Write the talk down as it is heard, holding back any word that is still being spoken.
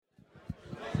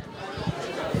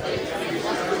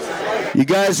You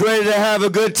guys ready to have a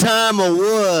good time or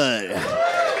what?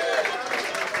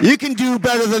 You can do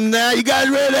better than that. You guys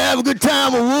ready to have a good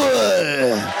time or what?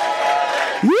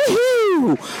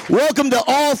 Woohoo! Welcome to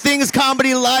All Things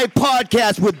Comedy Live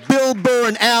podcast with Bill Burr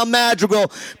and Al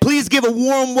Madrigal. Please give a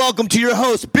warm welcome to your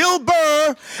hosts, Bill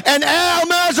Burr and Al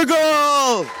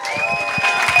Madrigal.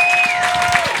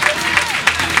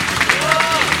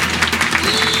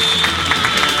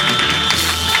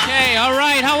 Okay, all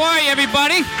right. How are you,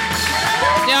 everybody?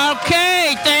 Yeah,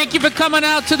 okay. Thank you for coming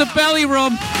out to the belly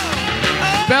room.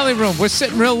 Belly room. We're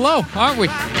sitting real low, aren't we?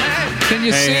 Can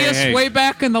you see us way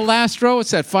back in the last row?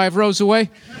 It's that 5 rows away.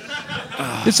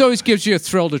 This always gives you a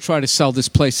thrill to try to sell this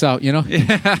place out, you know? You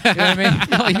know what I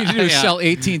mean? All you do is sell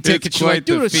 18 tickets. You're like,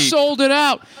 dude, I sold it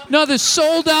out. Another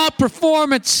sold-out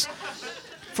performance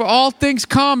for All Things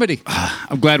Comedy.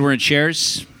 I'm glad we're in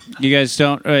chairs. You guys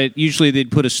don't... usually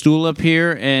they'd put a stool up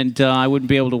here, and I wouldn't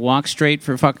be able to walk straight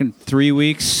for fucking 3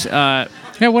 weeks. Yeah,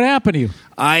 what happened to you?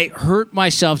 I hurt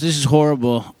myself. This is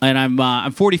horrible. And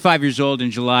I'm 45 years old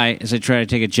in July as I try to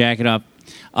take a jacket up.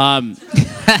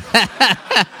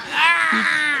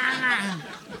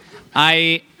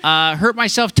 I hurt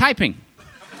myself typing.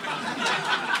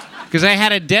 Because I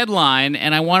had a deadline,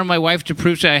 and I wanted my wife to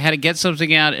prove that I had to get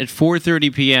something out at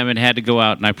 4:30 p.m. and had to go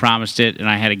out, and I promised it, and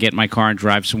I had to get in my car and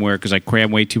drive somewhere because I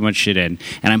crammed way too much shit in.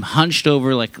 And I'm hunched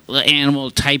over like an animal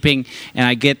typing, and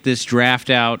I get this draft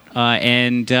out,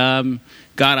 and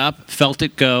got up, felt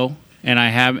it go,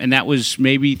 and that was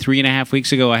maybe 3.5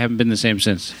 weeks ago. I haven't been the same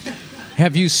since.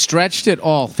 Have you stretched at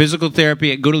all? Physical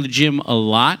therapy. I go to the gym a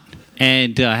lot.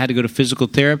 And I had to go to physical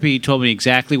therapy. He told me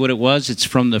exactly what it was. It's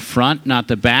from the front, not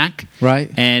the back.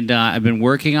 Right. And I've been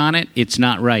working on it. It's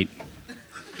not right.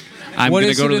 I'm going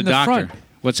to go to the doctor. Front?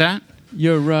 What's that?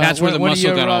 That's where the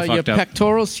muscle got all fucked up. Your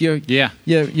pectorals? Your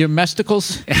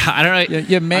mesticles? I don't know.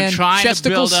 Your I'm trying to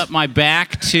build up my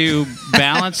back to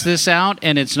balance this out,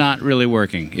 and it's not really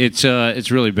working. It's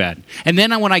really bad. And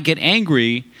then when I get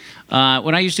angry...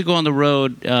 when I used to go on the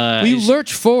road... you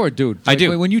lurch forward, dude. I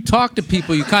do. When you talk to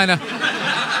people, you kind of...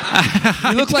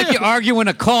 you look like you're arguing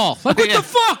a call. Like, what the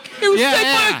fuck? It was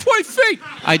by like 20 feet.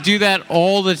 I do that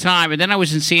all the time. And then I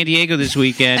was in San Diego this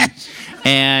weekend,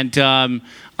 and...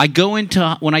 I go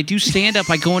into, when I do stand-up,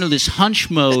 I go into this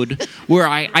hunch mode where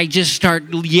I just start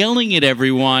yelling at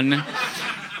everyone.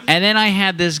 And then I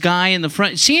had this guy in the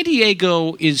front. San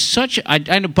Diego is such...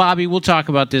 I know Bobby, we'll talk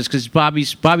about this because Bobby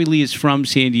Lee is from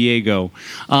San Diego.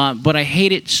 But I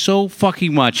hate it so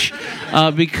fucking much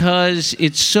because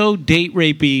it's so date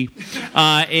rapey.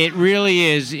 It really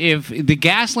is. If the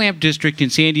Gaslamp District in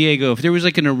San Diego, if there was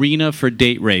like an arena for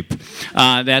date rape,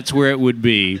 that's where it would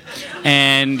be.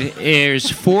 And there's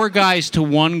 4 guys to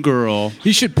 1 girl.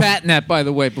 You should patent that, by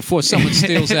the way, before someone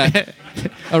steals that.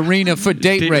 Arena for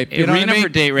date rape. You know what I mean? For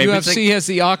date rape. UFC has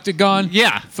the octagon.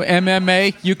 Yeah. For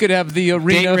MMA, you could have the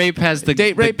arena. Date rape has the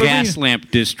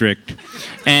Gaslamp District.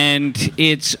 And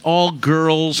it's all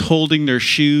girls holding their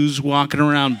shoes, walking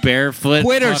around barefoot.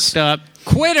 Quitters. Fucked up.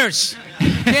 Quitters.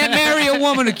 Can't marry a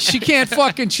woman. She can't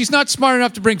fucking... She's not smart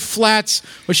enough to bring flats,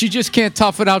 or she just can't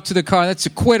tough it out to the car. That's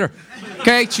a quitter.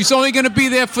 Okay? She's only going to be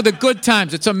there for the good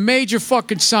times. It's a major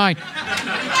fucking sign.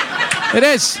 It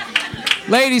is.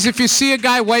 Ladies, if you see a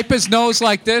guy wipe his nose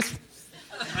like this,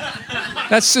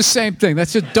 that's the same thing.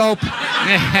 That's a dope.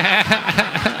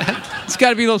 It's got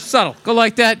to be a little subtle. Go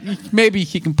like that. Maybe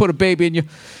he can put a baby in you.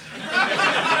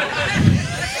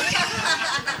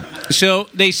 So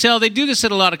they do this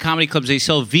at a lot of comedy clubs. They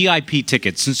sell VIP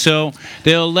tickets, and so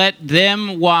they'll let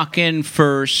them walk in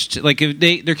first. Like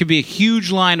there could be a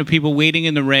huge line of people waiting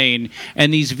in the rain,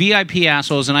 and these VIP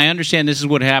assholes. And I understand this is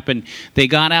what happened. They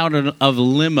got out of a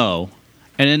limo.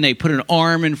 And then they put an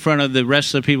arm in front of the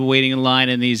rest of the people waiting in line,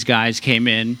 and these guys came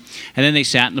in. And then they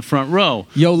sat in the front row.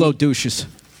 YOLO douches.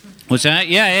 What's that?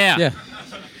 Yeah.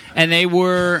 And they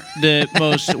were the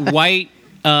most white...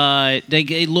 La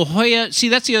Jolla... See,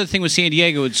 that's the other thing with San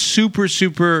Diego. It's super,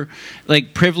 super,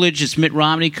 like, privileged. It's Mitt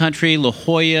Romney country, La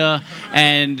Jolla.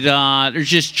 And they're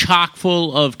just chock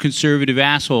full of conservative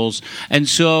assholes. And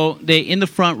so they, in the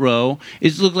front row,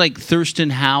 it looked like Thurston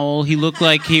Howell. He looked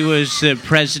like he was the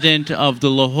president of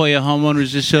the La Jolla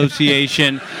Homeowners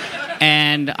Association.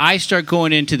 And I start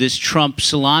going into this Trump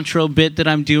cilantro bit that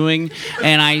I'm doing.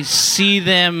 And I see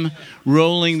them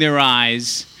rolling their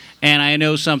eyes. And I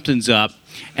know something's up.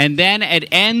 And then it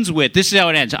ends with, this is how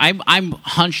it ends. I'm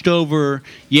hunched over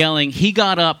yelling. He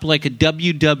got up like a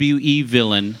WWE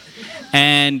villain.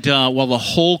 And while the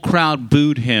whole crowd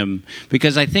booed him,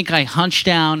 because I think I hunched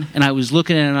down and I was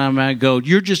looking at him and I go,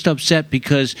 "You're just upset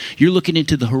because you're looking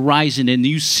into the horizon and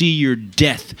you see your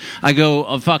death." I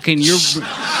go, "Fucking, you're..."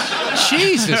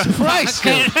 Jesus Christ,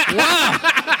 dude. Wow.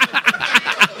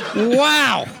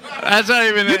 Wow. That's not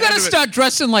even. You got to start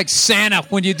dressing like Santa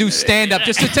when you do stand-up,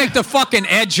 just to take the fucking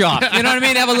edge off. You know what I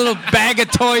mean? Have a little bag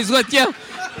of toys with you.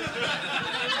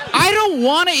 I don't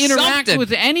want to interact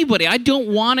with anybody. I don't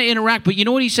want to interact. But you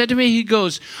know what he said to me? He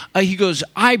goes,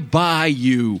 I buy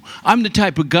you. I'm the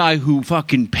type of guy who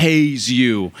fucking pays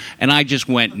you. And I just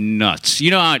went nuts.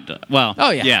 You know how? Well.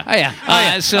 Oh yeah. Yeah. Oh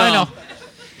yeah. So I know.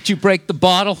 Did you break the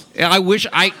bottle? I wish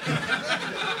I.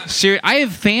 Seriously, I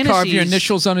have fantasies. Carve your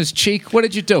initials on his cheek. What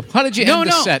did you do? How did you end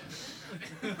the set?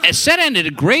 Set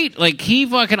ended great. Like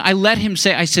I let him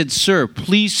say. I said, "Sir,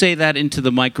 please say that into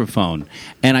the microphone."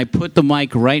 And I put the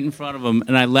mic right in front of him,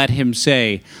 and I let him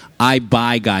say, "I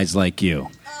buy guys like you."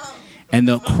 And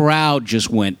the crowd just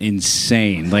went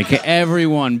insane. Like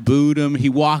everyone booed him. He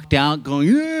walked out going,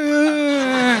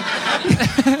 "Yeah."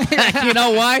 You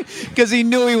know why? Because he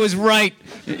knew he was right.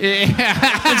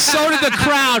 And so did the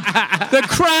crowd. The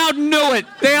crowd knew it.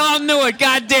 They all knew it.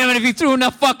 God damn it. If you threw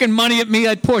enough fucking money at me,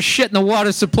 I'd pour shit in the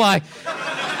water supply.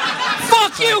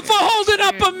 Fuck you for holding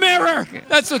up a mirror.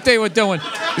 That's what they were doing.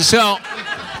 So,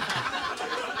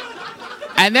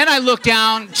 and then I look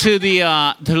down to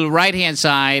the right-hand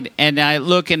side, and I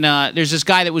look, and there's this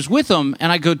guy that was with him,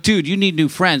 and I go, dude, you need new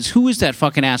friends. Who is that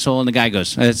fucking asshole? And the guy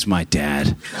goes, that's my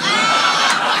dad.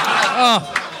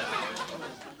 Oh.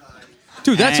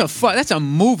 Dude, that's a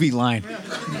movie line.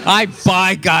 I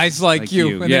buy guys like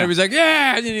you. And then he was like,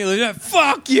 yeah. And then he like,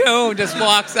 fuck you. And just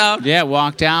walks out. Yeah,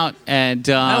 walked out. And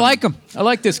I like him. I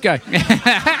like this guy.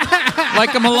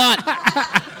 Like him a lot.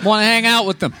 Want to hang out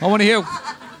with him. I want to hear.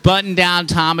 Button-down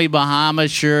Tommy Bahama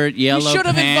shirt, yellow pants. We should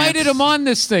have invited him on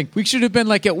this thing. We should have been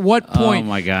like, at what point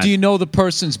do you know the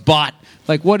person's bot?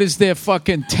 Like, what is their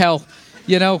fucking tell?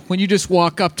 You know, when you just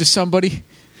walk up to somebody,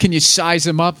 can you size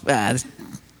them up?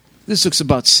 This looks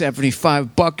about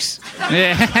 $75.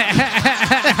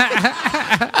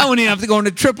 I wouldn't even have to go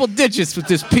into triple digits with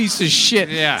this piece of shit.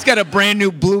 Yeah. It's got a brand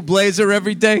new blue blazer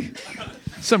every day.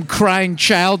 Some crying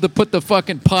child to put the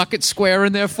fucking pocket square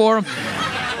in there for him.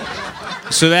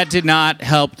 So that did not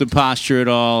help the posture at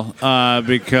all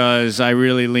because I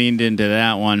really leaned into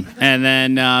that one. And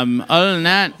then other than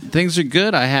that, things are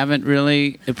good. I haven't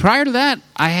really... Prior to that,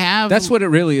 I have... That's what it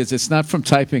really is. It's not from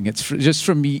typing. It's just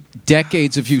from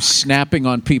decades of you snapping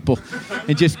on people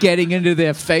and just getting into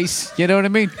their face. You know what I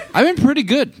mean? I've been pretty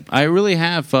good. I really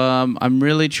have. I'm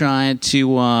really trying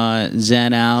to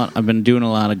zen out. I've been doing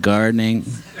a lot of gardening.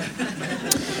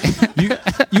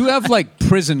 You have, like,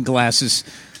 prison glasses.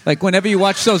 Like, whenever you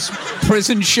watch those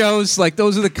prison shows, like,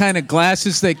 those are the kind of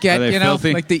glasses they get, you know?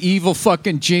 Filthy? Like the evil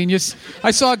fucking genius.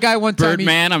 I saw a guy one time...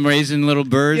 Birdman, I'm raising little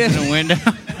birds in a window.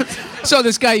 So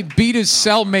this guy beat his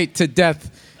cellmate to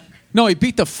death. No, he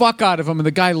beat the fuck out of him, and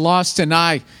the guy lost an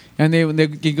eye. And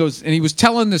he goes, and he was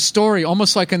telling the story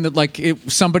almost like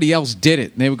somebody else did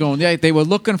it. And they were going, yeah, they were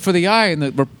looking for the eye, and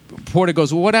the reporter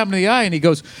goes, well, what happened to the eye? And he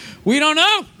goes, we don't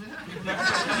know.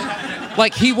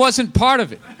 Like he wasn't part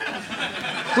of it.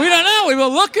 We don't know. We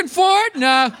were looking for it.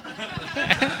 No.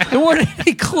 There weren't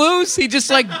any clues. He just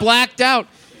like blacked out.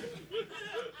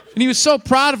 And he was so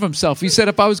proud of himself. He said,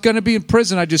 if I was going to be in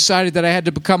prison, I decided that I had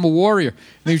to become a warrior. And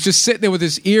he was just sitting there with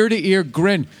his ear-to-ear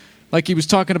grin like he was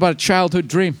talking about a childhood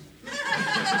dream.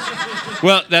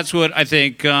 Well, that's what I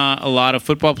think a lot of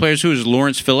football players, who is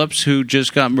Lawrence Phillips, who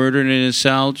just got murdered in his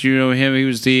cell. Do you know him? He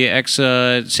was the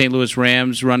ex-St. Louis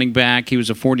Rams running back. He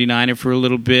was a 49er for a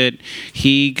little bit.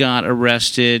 He got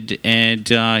arrested, and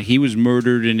he was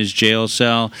murdered in his jail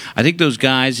cell. I think those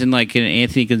guys, in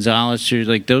Anthony Gonzalez, or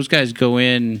like those guys go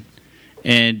in,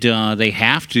 and they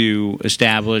have to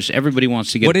establish. Everybody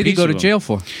wants to get. What did he go to jail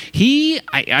for?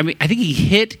 I think he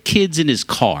hit kids in his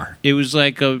car. It was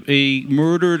like he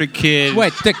murdered a kid.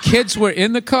 Wait, the kids were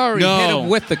in the car, or he hit him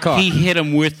with the car? He hit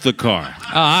him with the car.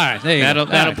 Oh, all right, there you go.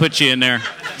 That'll put you in there.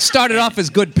 Started off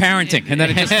as good parenting, and then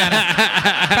it just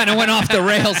kind of went off the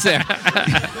rails there.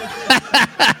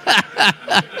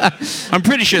 I'm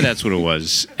pretty sure that's what it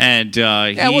was. And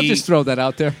we'll just throw that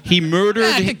out there. He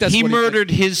murdered. He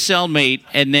murdered his cellmate,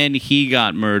 and then he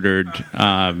got murdered.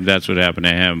 That's what happened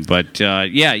to him. But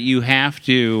you have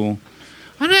to.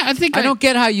 I don't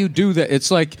get how you do that. It's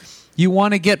like you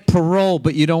want to get parole,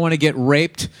 but you don't want to get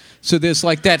raped. So there's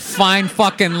like that fine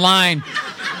fucking line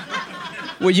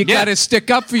where you got to stick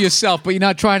up for yourself, but you're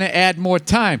not trying to add more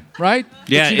time, right?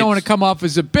 Yeah, but you don't want to come off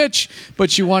as a bitch,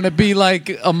 but you want to be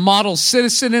like a model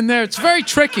citizen in there. It's very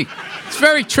tricky. It's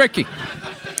very tricky.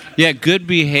 Yeah, good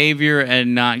behavior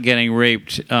and not getting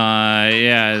raped.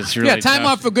 It's really time tough.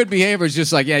 off for good behavior is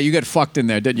just like, you got fucked in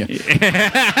there, didn't you?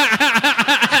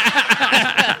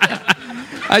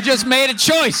 I just made a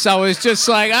choice. I was just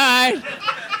like, all right.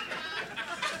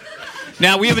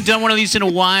 Now, we haven't done one of these in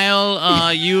a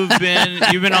while. You've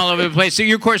been all over the place. So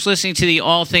you're, of course, listening to the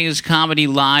All Things Comedy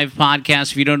Live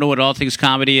podcast. If you don't know what All Things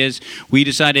Comedy is, we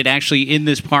decided actually in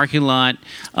this parking lot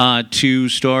to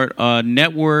start a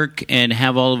network and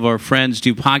have all of our friends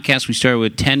do podcasts. We started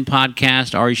with 10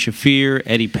 podcasts, Ari Shaffir,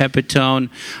 Eddie Pepitone.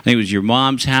 I think it was Your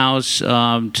Mom's House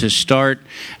to start.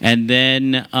 And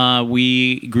then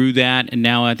we grew that, and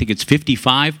now I think it's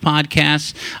 55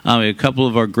 podcasts. A couple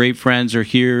of our great friends are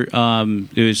here.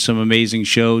 There's some amazing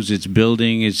shows. It's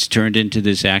building. It's turned into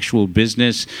this actual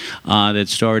business that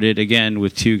started, again,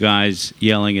 with two guys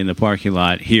yelling in the parking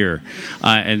lot here.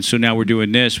 And so now we're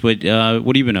doing this. But what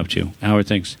have you been up to? How are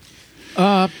things?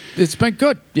 It's been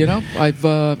good, you know.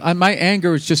 My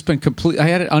anger has just been complete. I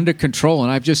had it under control, and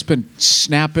I've just been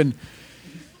snapping.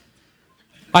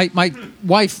 My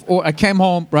wife, I came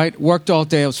home, right, worked all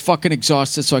day. I was fucking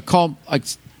exhausted, so I called.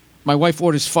 My wife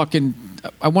orders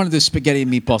I wanted the spaghetti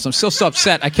and meatballs. I'm still so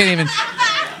upset. I can't even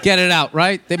get it out,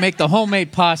 right? They make the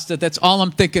homemade pasta. That's all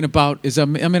I'm thinking about is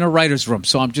I'm in a writer's room.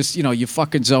 So I'm just, you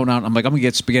fucking zone out. I'm like, I'm going to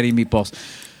get spaghetti and meatballs.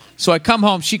 So I come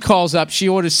home. She calls up. She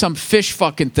orders some fish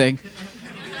fucking thing.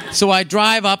 So I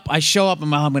drive up. I show up. I'm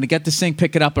going to get this thing,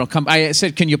 pick it up, and I'll come. I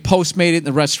said, can you Postmate it in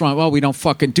the restaurant? Well, we don't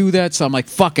fucking do that. So I'm like,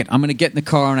 fuck it. I'm going to get in the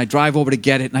car, and I drive over to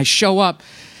get it. And I show up.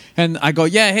 And I go,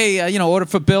 yeah, hey, order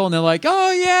for Bill. And they're like,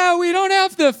 oh, yeah, we don't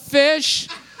have the fish.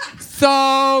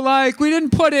 So, we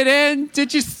didn't put it in.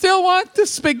 Did you still want the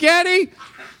spaghetti?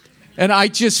 And I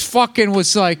just fucking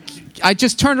was like, I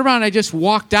just turned around. I just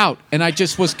walked out. And I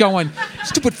just was going,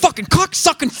 stupid fucking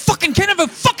cocksucking fucking can't have a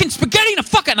fucking spaghetti and a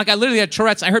fucking. Like, I literally had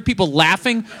Tourette's. I heard people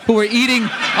laughing who were eating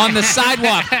on the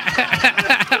sidewalk.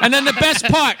 And then the best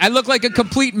part, I look like a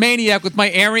complete maniac with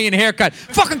my Aryan haircut.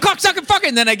 Fucking cocksucking fucking.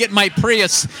 And then I get in my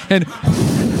Prius and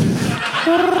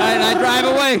I drive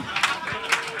away.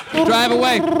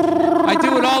 I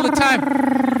do it all the time.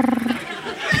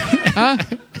 Huh?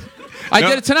 I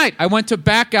did it tonight. I went to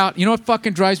back out. You know what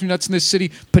fucking drives me nuts in this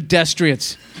city?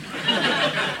 Pedestrians.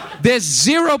 There's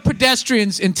zero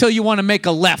pedestrians until you want to make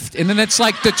a left. And then it's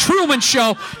like the Truman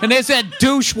Show, and there's that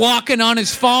douche walking on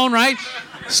his phone, right?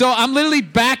 So I'm literally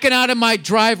backing out of my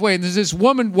driveway, and there's this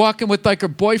woman walking with her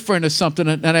boyfriend or something,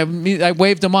 and I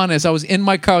waved him on as I was in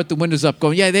my car with the windows up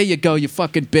going, yeah, there you go, you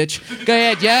fucking bitch. Go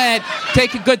ahead, yeah,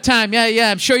 take a good time.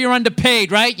 Yeah, I'm sure you're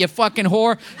underpaid, right, you fucking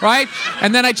whore, right?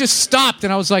 And then I just stopped,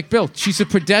 and I was like, Bill, she's a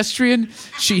pedestrian.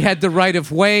 She had the right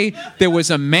of way. There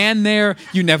was a man there.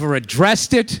 You never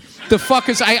addressed it. The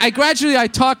fuckers, I gradually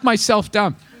talked myself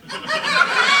down.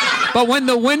 But when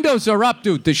the windows are up,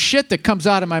 dude, the shit that comes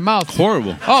out of my mouth.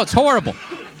 Horrible. Oh, it's horrible.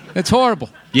 It's horrible.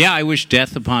 Yeah, I wish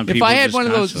death upon people. If I had one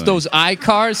of those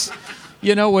iCars,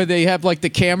 where they have the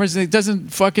cameras, and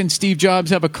doesn't fucking Steve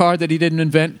Jobs have a car that he didn't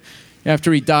invent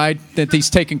after he died that he's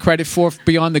taking credit for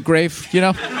beyond the grave,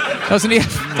 Doesn't he?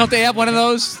 Don't they have one of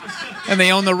those? And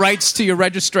they own the rights to your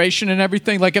registration and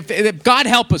everything. If God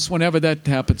help us whenever that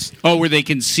happens. Oh, where they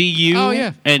can see you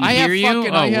and hear you?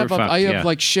 I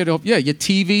have shit over. Yeah, your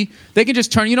TV. They can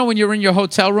just turn, when you're in your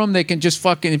hotel room, they can just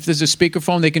fucking, if there's a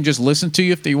speakerphone, they can just listen to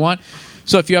you if they want.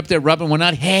 So if you're up there rubbing one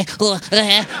out,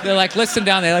 they're like, listen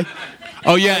down there.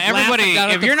 Oh, yeah, everybody,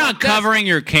 if you're not covering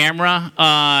your camera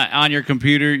on your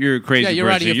computer, you're a crazy person.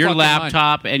 Out of your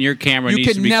laptop mind. And your camera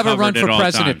needs to be covered at all times. You can never run for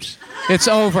president. It's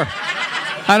over.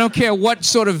 I don't care what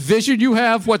sort of vision you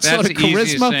have, what sort of charisma. That's the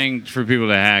easiest thing for people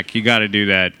to hack. You got to do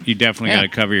that. You definitely got to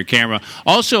cover your camera.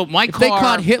 Also, my car... If they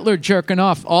caught Hitler jerking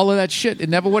off, all of that shit, it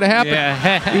never would have happened.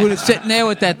 Yeah. He would have sitting there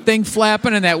with that thing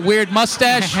flapping and that weird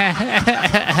mustache.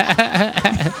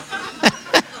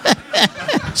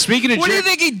 Speaking of what do you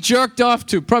think he jerked off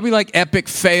to? Probably epic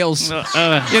fails.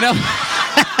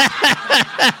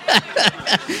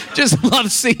 Just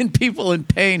love seeing people in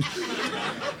pain.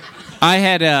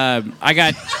 I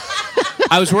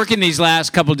was working these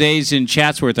last couple days in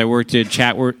Chatsworth. I worked at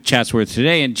Chatsworth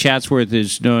today, and Chatsworth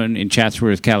is known in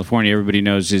Chatsworth, California. Everybody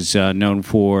knows is known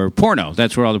for porno.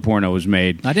 That's where all the porno was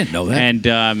made. I didn't know that. And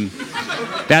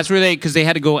that's where because they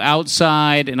had to go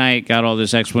outside, and I got all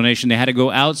this explanation. They had to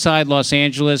go outside Los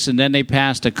Angeles, and then they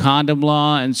passed a condom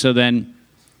law, and so then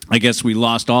I guess we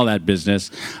lost all that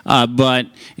business. But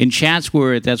in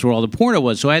Chatsworth, that's where all the porno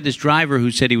was. So I had this driver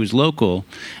who said he was local,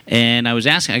 and I was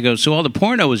asking, I go, so all the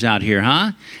porno was out here,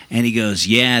 huh? And he goes,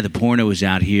 yeah, the porno was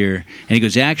out here. And he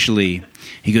goes, actually,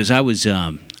 I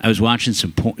was watching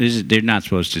some porn. They're not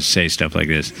supposed to say stuff like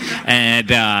this. And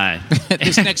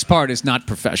this next part is not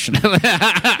professional.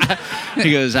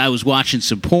 He goes, I was watching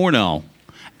some porno.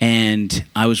 And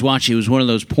I was watching. It was one of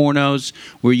those pornos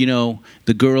where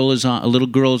the girl is on. A little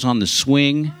girl is on the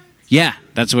swing, Yeah,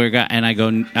 that's where it got. And I go,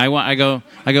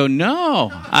 no,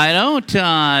 I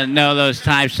don't know those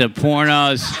types of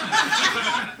pornos.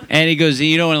 And he goes,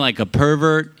 you know, when like a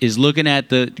pervert is looking at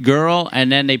the girl, and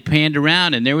then they panned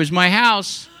around, and there was my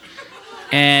house,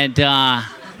 and yeah,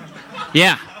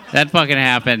 that fucking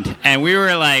happened. And we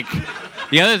were like,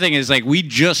 the other thing is like we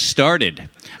just started.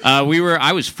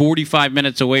 I was 45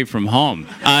 minutes away from home,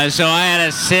 so I had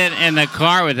to sit in the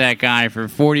car with that guy for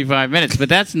 45 minutes. But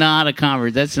that's not a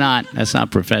conversation. That's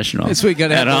not professional. That's what we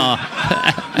got at all.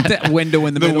 That window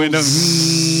in the middle. Window.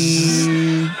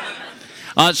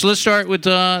 So let's start with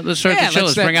the show.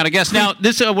 Let's bring out a guest. Now,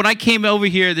 this when I came over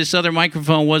here, this other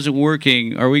microphone wasn't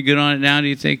working. Are we good on it now? Do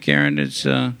you think, Karen? It's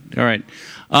all right.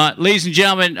 Ladies and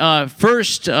gentlemen,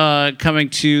 first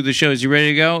coming to the show, is you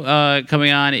ready to go?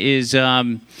 Coming on is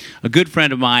a good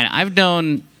friend of mine. I've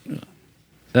known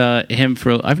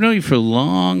I've known you for a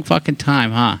long fucking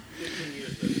time, huh?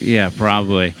 Yeah,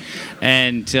 probably.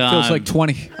 And feels like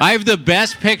 20. I have the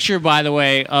best picture, by the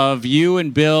way, of you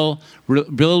and Bill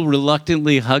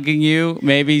reluctantly hugging you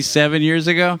maybe 7 years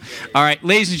ago. All right,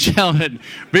 ladies and gentlemen,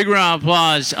 big round of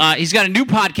applause. He's got a new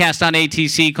podcast on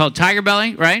ATC called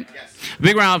TigerBelly, right? Yes.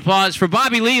 Big round of applause for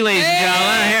Bobby Lee, ladies and gentlemen.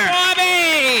 Let him hear it. Bobby!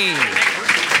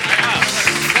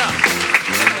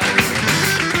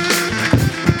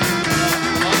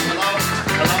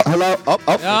 Hello. Oh,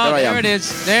 there I am. There it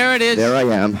is. There it is. There I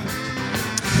am.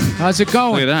 How's it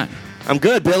going? Look at that. I'm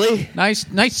good, Billy. Nice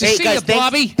to see guys, you,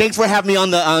 Bobby. Thanks for having me on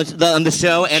the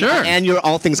show and your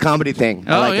All Things Comedy thing.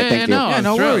 I like it. Thank you.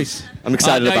 No worries. I'm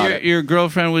excited about it. Your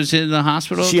girlfriend was in the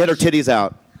hospital? She had her titties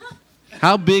out.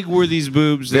 How big were these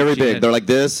boobs? Very big. They're like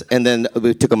this, and then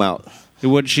we took them out.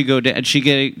 What did she go down? She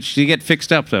get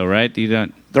fixed up though, right? You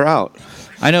don't. They're out.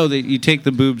 I know that you take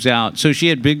the boobs out. So she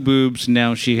had big boobs.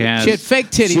 Now she has. She had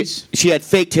fake titties. She had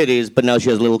fake titties, but now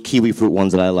she has little kiwi fruit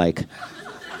ones that I like.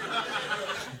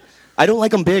 I don't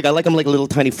like them big. I like them like little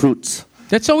tiny fruits.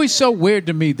 That's always so weird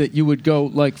to me that you would go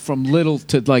like from little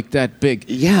to like that big.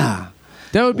 Yeah.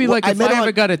 That would be like if I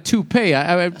ever got a toupee.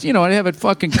 I'd have it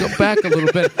fucking go back a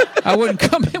little bit. I wouldn't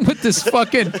come in with this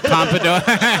fucking pompadour,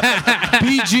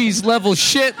 Bee Gees level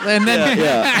shit, and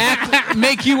then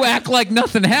make you act like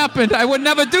nothing happened. I would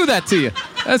never do that to you.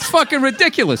 That's fucking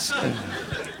ridiculous.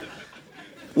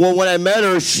 Well, when I met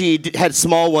her, she had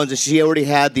small ones, and she already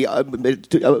had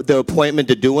the appointment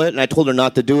to do it. And I told her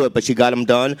not to do it, but she got them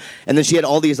done. And then she had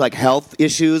all these like health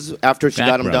issues after she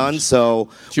got them done, so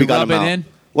we got them out. In?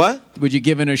 What? Would you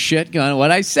giving her shit? Going,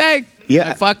 what'd I say? Yeah,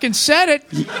 I fucking said it.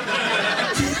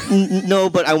 No,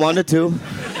 but I wanted to.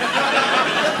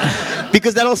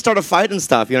 Because that'll start a fight and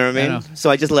stuff, you know what I mean? So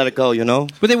I just let it go, you know?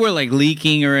 But they were like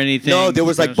leaking or anything? No, there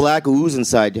was like black ooze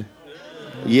inside.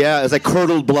 Yeah, it was like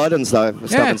curdled blood and stuff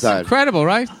inside. It's incredible,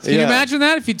 right? Can you imagine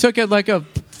that? If you took it like a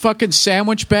fucking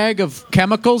sandwich bag of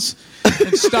chemicals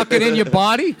and stuck it in your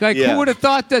body? Like, who would have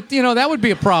thought that, that would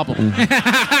be a problem?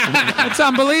 It's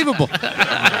unbelievable.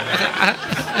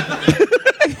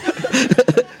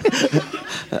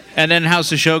 And then how's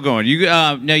the show going?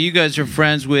 Now you guys are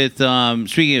friends with.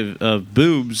 Speaking of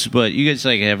boobs, but you guys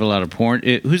like have a lot of porn.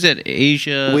 Who's that?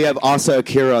 Asia. We have Asa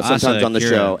Akira sometimes on the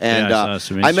show, and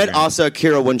I met Asa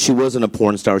Akira when she wasn't a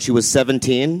porn star. She was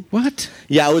 17. What?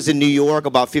 Yeah, I was in New York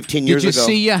about 15 years ago. Did you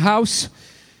see your house?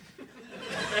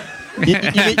 You mean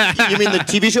the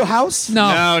TV show House? No.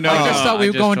 I just thought we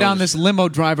were going down this limo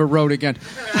driver road again.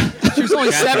 She was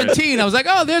only 17. I was like,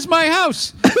 oh, there's my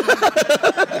house.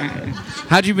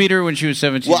 How'd you meet her when she was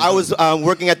 17? Well, I was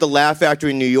working at the Laugh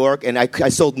Factory in New York, and I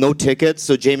sold no tickets.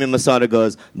 So Jamie Masada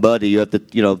goes, buddy, you have to,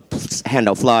 hand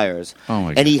out flyers. Oh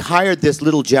my God. And he hired this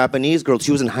little Japanese girl.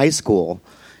 She was in high school.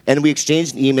 And we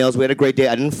exchanged emails. We had a great day.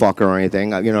 I didn't fuck her or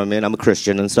anything. You know what I mean? I'm a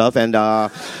Christian and stuff.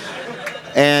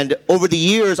 And over the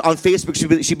years on Facebook,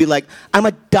 she'd be like, I'm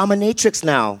a dominatrix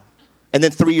now. And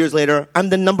then 3 years later, I'm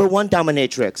the #1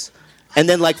 dominatrix. And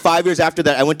then like 5 years after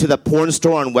that, I went to the porn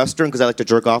store on Western because I like to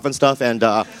jerk off and stuff. And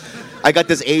I got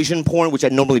this Asian porn, which I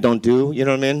normally don't do. You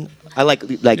know what I mean? I like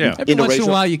interracial. Every once in a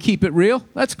while, you keep it real.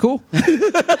 That's cool.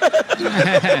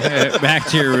 Back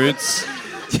to your roots.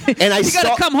 And you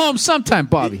got to come home sometime,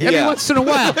 Bobby. Every once in a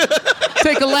while.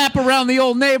 Take a lap around the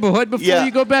old neighborhood before you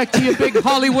go back to your big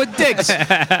Hollywood digs.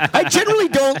 I generally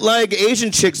don't like Asian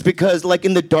chicks because, like,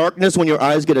 in the darkness, when your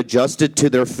eyes get adjusted to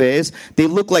their face, they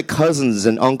look like cousins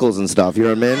and uncles and stuff. You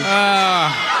know what I mean?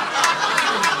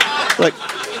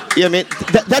 I mean,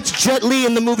 that's Jet Li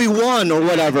in the movie One or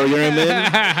whatever. You know what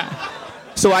I mean?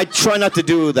 So I try not to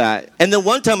do that. And then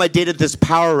one time I dated this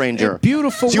Power Ranger.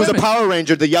 Beautiful She was a Power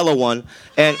Ranger, the yellow one.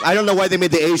 And I don't know why they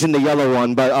made the Asian the yellow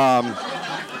one, but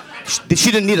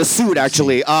she didn't need a suit,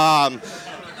 actually.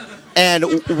 And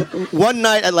one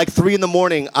night at like 3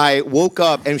 a.m, I woke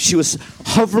up and she was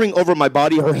hovering over my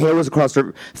body. Her hair was across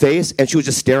her face, and she was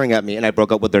just staring at me. And I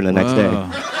broke up with her the next day.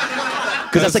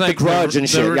 Because that's like The Grudge and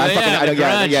shit.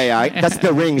 That's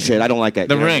the Ring shit. I don't like it.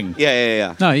 The Ring.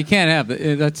 Yeah. No, you can't have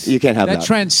that. You can't have that. That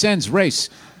transcends race.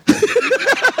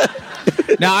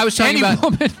 Now I was talking about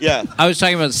woman. Yeah. I was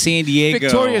talking about San Diego.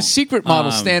 Victoria's Secret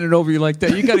model standing over you like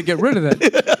that. You got to get rid of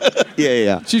that.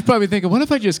 Yeah. She's probably thinking, what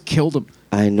if I just killed him?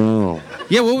 I know.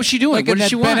 Yeah, what was she doing? Like what in did that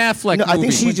she Ben want? Affleck No, I think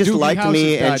movie she when just Doogie liked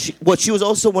me, Howser and died. she was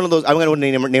also one of those. I'm going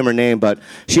to name her name, but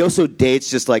she also dates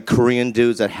just like Korean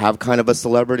dudes that have kind of a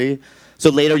celebrity. So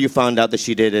later you found out that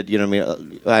she dated, you know what I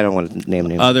mean? I don't want to name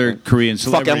names. Other Korean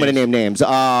celebrities. Fuck, I'm going to name names. The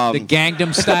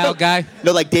Gangnam Style guy?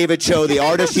 No, like David Cho, the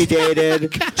artist she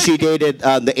dated. She dated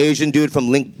the Asian dude from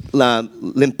Limp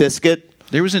Bizkit.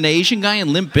 There was an Asian guy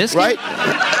in Limp Bizkit? Right?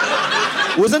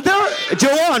 Wasn't there?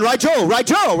 Joanne, right? Joe,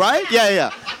 right?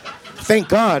 Yeah. Thank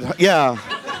God, yeah.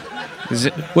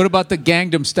 What about the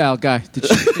Gangnam Style guy?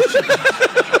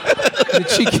 Did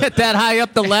she get that high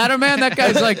up the ladder, man? That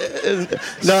guy's like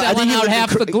selling out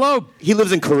half the globe. He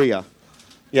lives in Korea.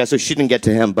 Yeah, so she didn't get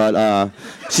to him, but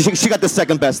she got the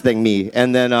second best thing, me.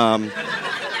 And then I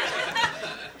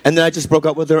just broke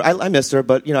up with her. I missed her,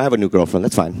 but, I have a new girlfriend.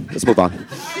 That's fine. Let's move on.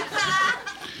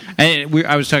 And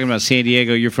I was talking about San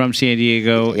Diego. You're from San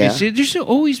Diego. Yeah. There's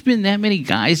always been that many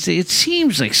guys. It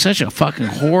seems like such a fucking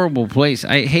horrible place.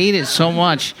 I hate it so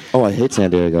much. Oh, I hate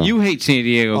San Diego. You hate San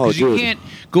Diego because you dude. can't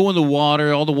go in the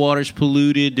water. All the water's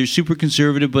polluted. They're super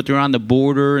conservative, but they're on the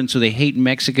border, and so they hate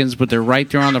Mexicans, but they're right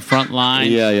there on the front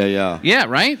line. Yeah. Yeah,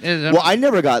 right? Well, I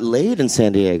never got laid in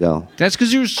San Diego. That's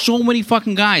because there's so many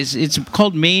fucking guys. It's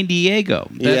called Man Diego.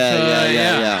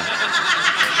 Yeah.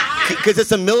 Because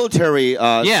it's a military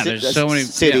there's so many,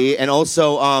 city, and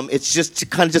also it's just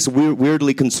kind of just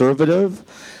weirdly conservative.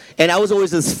 And I was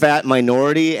always this fat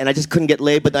minority, and I just couldn't get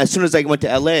laid. But as soon as I went to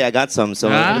L.A., I got some, so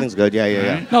everything's good.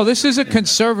 Yeah. No, this is a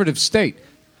conservative state.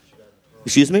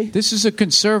 Excuse me? This is a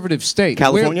conservative state.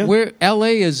 California? Where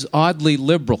L.A. is oddly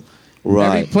liberal.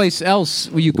 Right. Every place else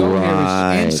where you go here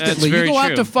is instantly. That's very You go out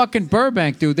true. to fucking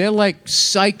Burbank, dude. They're like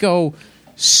psycho,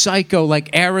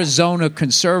 like Arizona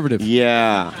conservative.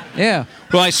 Yeah. Yeah.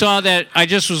 Well, I saw that. I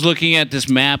just was looking at this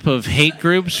map of hate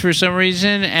groups for some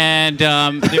reason, and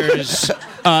there's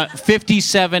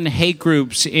 57 hate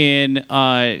groups in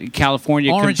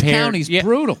California. Orange County's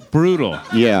brutal. Brutal.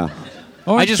 Yeah.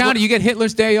 Orange County, you get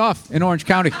Hitler's Day off in Orange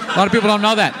County. A lot of people don't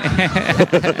know that.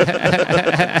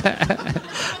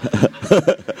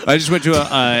 I just went to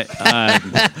a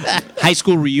high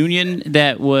school reunion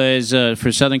that was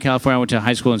for Southern California. I went to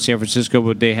high school in San Francisco,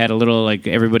 but they had a little, like,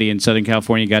 everybody in Southern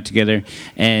California got together,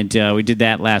 and we did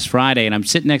that last Friday. And I'm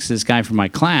sitting next to this guy from my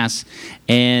class,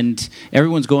 and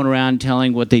everyone's going around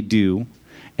telling what they do.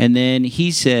 And then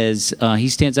he says, he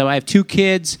stands up, I have 2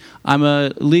 kids, I'm a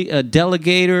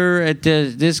delegator at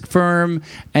this firm,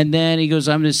 and then he goes,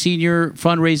 I'm the senior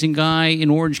fundraising guy in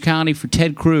Orange County for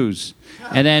Ted Cruz.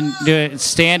 And then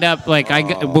stand up, like,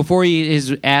 before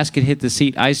his ass could hit the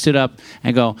seat, I stood up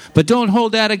and go, but don't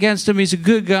hold that against him, he's a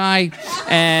good guy.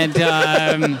 And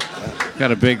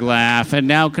got a big laugh. And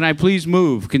now, can I please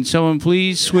move? Can someone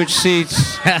please switch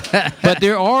seats? But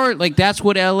there are, like, that's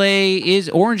what L.A. is.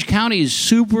 Orange County is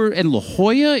super, and La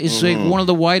Jolla is like one of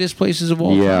the whitest places of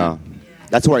all time. Yeah.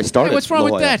 That's where I started. Hey, what's wrong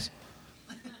with that?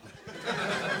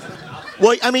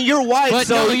 Well, I mean, you're white, But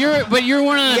so... no, you're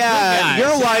one of the good guys.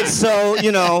 you're white, so,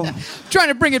 Trying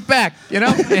to bring it back,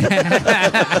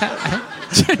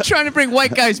 Trying to bring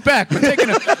white guys back. We're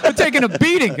taking a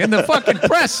beating in the fucking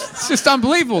press. It's just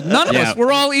unbelievable. None of us.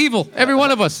 We're all evil. Every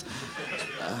one of us.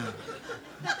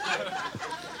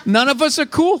 None of us are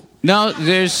cool. No,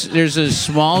 there's a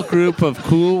small group of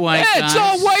cool white guys. Yeah, it's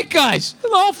all white guys. The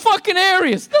whole fucking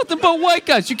area. It's nothing but white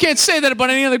guys. You can't say that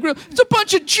about any other group. It's a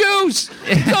bunch of Jews.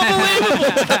 It's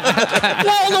unbelievable.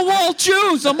 Wall-to-wall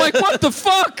Jews. I'm like, what the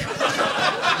fuck?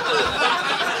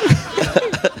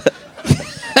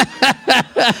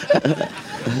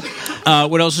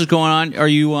 What else is going on? Are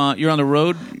you you're on the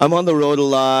road? I'm on the road a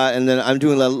lot, and then I'm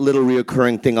doing a little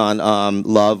reoccurring thing on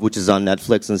Love, which is on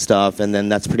Netflix and stuff, and then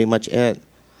that's pretty much it.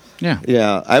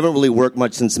 Yeah. I haven't really worked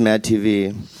much since Mad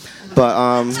TV. But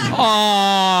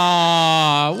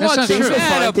what's things the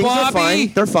matter, Bobby?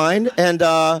 They're fine. And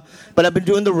but I've been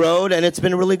doing the road, and it's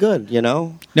been really good.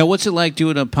 Now, what's it like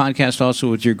doing a podcast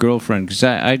also with your girlfriend? Because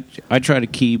I try to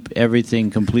keep everything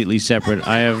completely separate.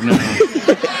 I have no.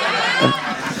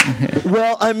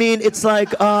 Well, I mean, it's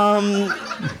like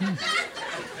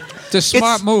It's a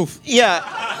smart move. Yeah.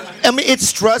 I mean, it's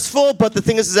stressful, but the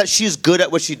thing is that she's good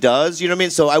at what she does. You know what I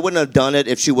mean? So I wouldn't have done it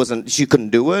if she couldn't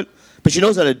do it. but she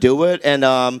knows how to do it, and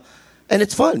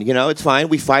it's fun. It's fine.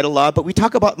 We fight a lot, but we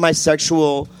talk about my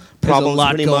sexual problems. There's a lot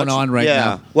pretty going much. on right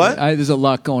now. What? There's a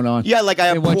lot going on. Yeah, like I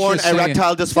have in what porn you're saying.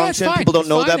 erectile dysfunction. Yeah, People don't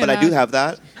know that, but I do have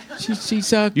that.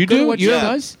 She's You good do? at what she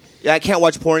does. Yeah, I can't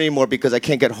watch porn anymore because I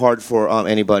can't get hard for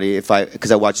anybody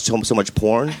because I watch so much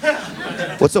porn.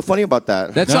 What's so funny about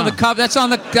that? That's on the cover. That's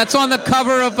on the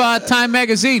cover of Time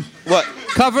magazine. What?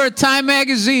 Cover of Time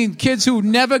magazine. Kids who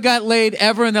never got laid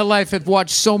ever in their life have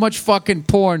watched so much fucking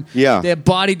porn. Yeah. Their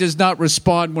body does not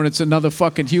respond when it's another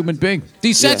fucking human being.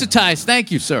 Desensitized.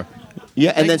 Thank you, sir.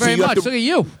 Yeah, and Thank then you very much. Look at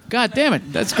you. God damn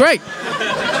it. That's great.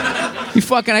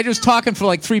 I just talking for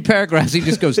like 3 paragraphs. He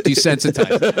just goes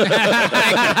desensitized.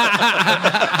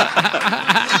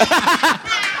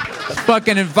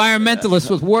 Fucking environmentalist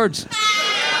with words.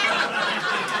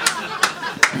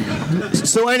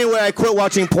 So anyway, I quit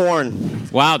watching porn.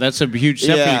 Wow, that's a huge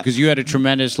step for you Yeah. because you had a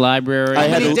tremendous library. I How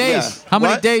had many to- days? yeah. How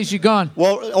many What? days you gone?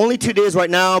 Well, only 2 days right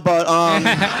now, but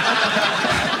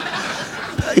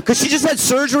because she just had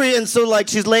surgery, and so like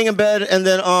she's laying in bed, and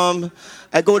then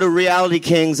I go to Reality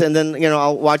Kings, and then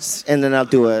I'll watch, and then I'll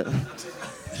do it.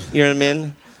 You know what I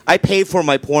mean? I pay for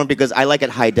my porn because I like it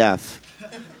high def.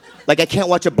 Like I can't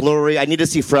watch it blurry. I need to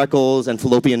see freckles and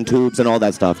fallopian tubes and all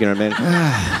that stuff. You know what I mean?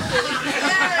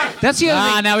 That's the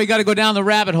other thing. Now we got to go down the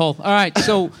rabbit hole. All right,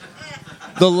 so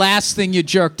the last thing you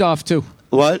jerked off to.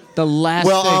 What? The last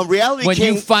thing. Reality when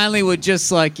King. you finally were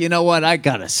just like, you know what, I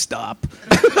gotta stop.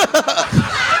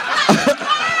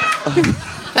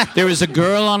 There was a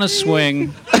girl on a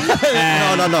swing.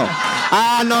 No. No.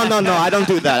 I don't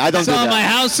do that. I don't do Saw that. my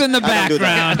house in the I don't do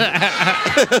background.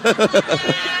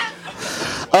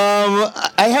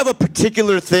 I have a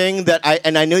particular thing that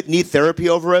I need therapy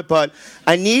over it, but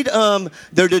I need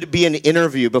there to be an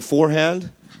interview beforehand,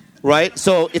 right?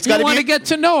 So it's got You to want be. to get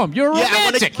to know him. You're a Yeah,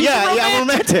 romantic. I'm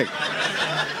romantic.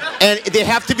 And they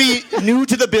have to be new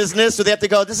to the business, so they have to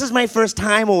go, this is my first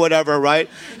time or whatever, right?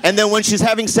 And then when she's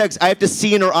having sex, I have to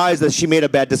see in her eyes that she made a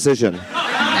bad decision.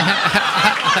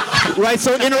 Right?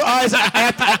 So in her eyes,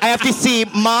 I have to see,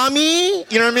 mommy,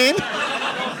 you know what I mean?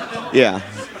 Yeah.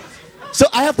 So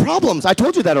I have problems. I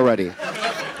told you that already.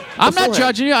 I'm not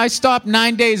judging you. I stopped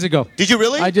 9 days ago. Did you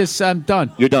really? I'm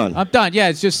done. You're done. I'm done. Yeah,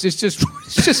 it's just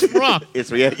wrong.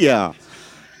 Yeah.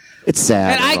 It's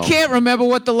sad. And I can't remember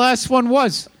what the last one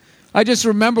was. I just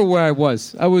remember where I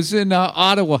was. I was in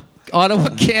Ottawa,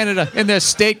 Canada, in their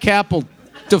state capital,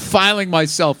 defiling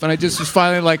myself, and I just was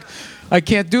finally like, I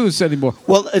can't do this anymore.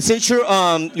 Well, since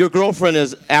your girlfriend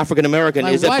is African American,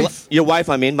 My is wife. it your wife?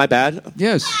 I mean, my bad.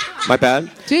 Yes. My bad.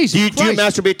 Jesus do you Christ.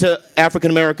 masturbate to African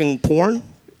American porn?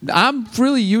 I'm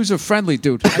really user friendly,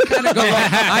 dude. I kind of go.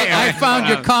 I found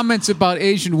your comments about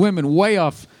Asian women way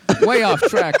off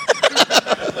track.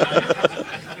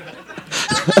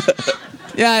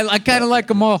 Yeah, I kind of like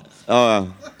them all.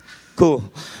 Oh, cool.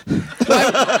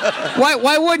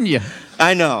 Why wouldn't you?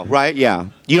 I know, right? Yeah.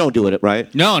 You don't do it,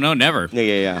 right? No, never.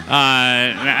 Yeah.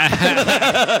 I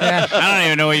don't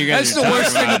even know what you guys That's are the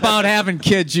worst talking thing about. about having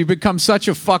kids. You become such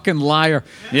a fucking liar.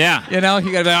 Yeah. You know,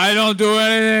 you gotta be, I don't do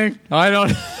anything. I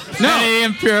don't. Any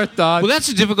impure thoughts. Well, that's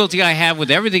the difficulty I have with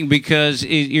everything because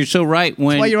you're so right.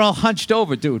 When That's why you're all hunched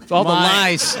over, dude. All the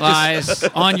lies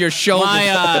just on your shoulders.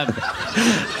 I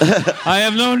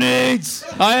have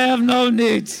no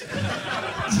needs.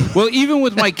 Well, even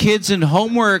with my kids and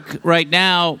homework right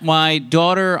now, my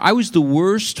daughter, I was the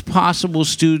worst possible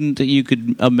student that you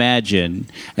could imagine.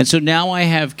 And so now I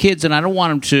have kids, and I don't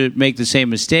want them to make the same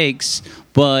mistakes.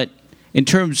 But in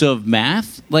terms of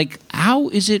math, like, how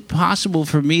is it possible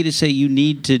for me to say you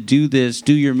need to do this,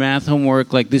 do your math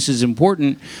homework, like this is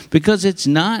important? Because it's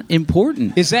not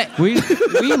important. Is that... We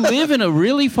live in a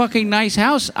really fucking nice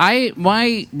house.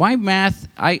 My math,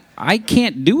 I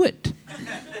can't do it.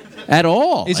 At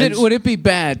all. Would it be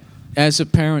bad as a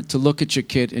parent to look at your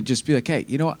kid and just be like, hey,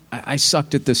 you know what? I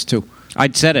sucked at this too.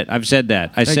 I've said it. I've said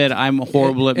that. I said I'm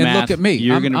horrible at math. And look at me.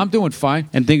 I'm doing fine.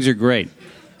 And things are great.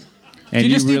 And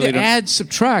you just really need to add,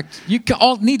 subtract. You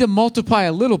all need to multiply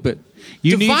a little bit.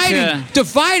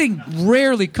 Dividing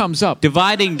rarely comes up.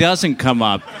 Dividing doesn't come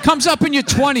up. Comes up in your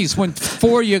 20s when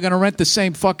 4 you're going to rent the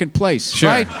same fucking place, sure.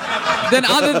 Right? Then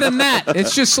other than that,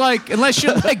 it's just like, unless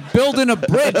you're like building a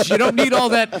bridge, you don't need all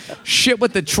that shit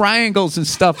with the triangles and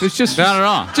stuff. It's just not at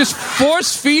all. Just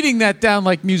force feeding that down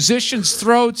like musicians'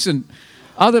 throats and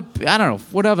other, I don't know,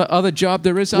 whatever other job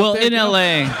there is out there. Well, in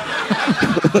L.A.,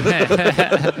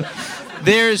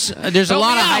 there's a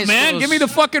lot of high schools. Man, give me the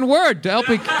fucking word to help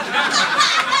me.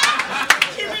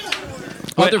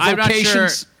 Other I'm not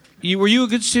vocations. Sure. Were you a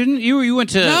good student? You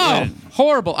went to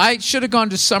horrible. I should have gone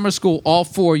to summer school all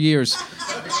 4 years.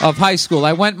 of high school.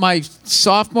 I went my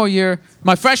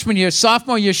freshman year,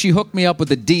 sophomore year. She hooked me up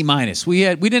with a D-.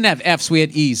 We didn't have Fs, we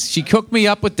had Es. She hooked me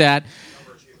up with that.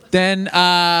 Then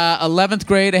 11th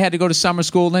grade, I had to go to summer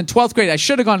school. Then 12th grade, I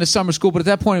should have gone to summer school, but at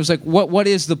that point, it was like, what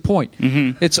is the point?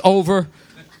 Mm-hmm. It's over.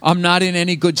 I'm not in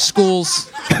any good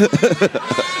schools.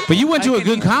 But you went to a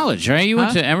good college, right? You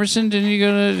went to Emerson, didn't you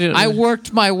go to... I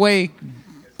worked my way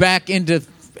back into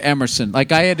Emerson.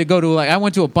 Like, I had to go to, I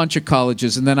went to a bunch of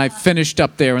colleges, and then I finished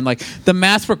up there. And, the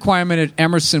math requirement at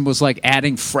Emerson was,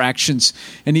 adding fractions.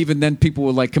 And even then, people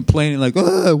were, complaining,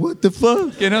 oh, what the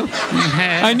fuck, you know?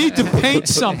 I need to paint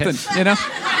something, you know?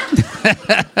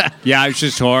 Yeah, it's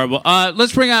just horrible.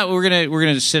 Let's bring out. We're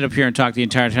gonna sit up here and talk the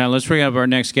entire time. Let's bring up our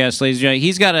next guest, ladies and gentlemen.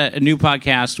 He's got a new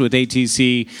podcast with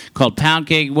ATC called Pound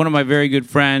Cake. One of my very good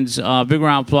friends. Big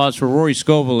round of applause for Rory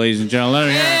Scovel, ladies and gentlemen. Let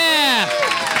him hear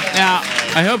it. Now,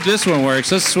 I hope this one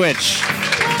works. Let's switch.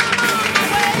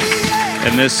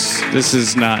 And this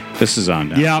is not. This is on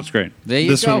now. Yeah, it's great. There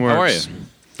you this go. one works. How are you?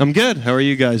 I'm good. How are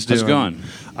you guys doing? How's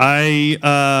it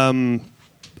going?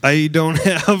 I don't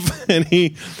have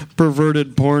any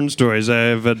perverted porn stories. I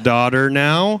have a daughter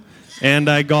now, and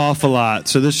I golf a lot.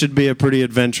 So this should be a pretty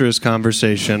adventurous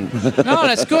conversation. No,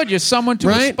 that's good. You're someone to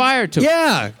aspire to.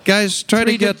 Yeah, guys, try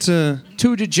to get to...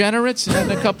 Two degenerates and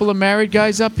then a couple of married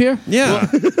guys up here. Yeah.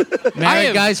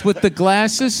 Married guys with the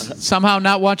glasses, somehow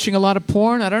not watching a lot of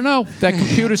porn. I don't know. That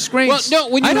computer screen. Well, no,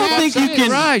 when you I don't think you can...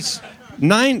 Rise.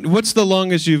 What's the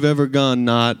longest you've ever gone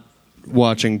not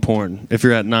watching porn? If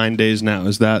you're at 9 days now,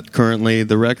 is that currently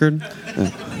the record?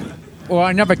 Well,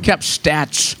 I never kept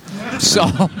stats, so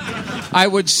I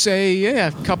would say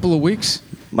a couple of weeks.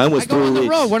 Mine was 3 weeks. I go on the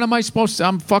road. What am I supposed to?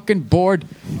 I'm fucking bored.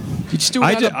 You just do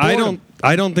it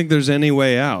I don't think there's any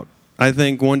way out. I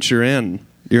think once you're in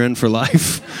for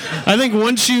life. I think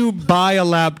once you buy a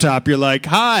laptop, you're like,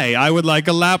 hi, I would like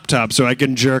a laptop so I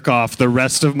can jerk off the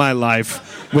rest of my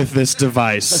life with this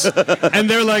device. And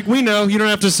they're like, we know, you don't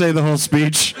have to say the whole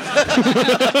speech.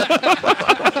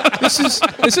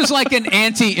 This is like an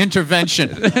anti-intervention.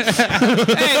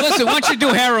 Hey, listen, once you do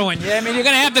heroin, you're going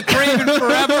to have the craving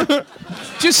forever.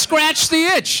 Just scratch the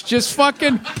itch. Just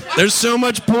fucking... There's so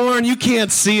much porn, you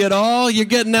can't see it all. You're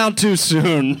getting out too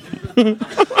soon.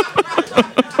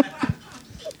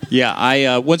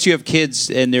 Yeah, once you have kids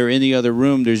and they're in the other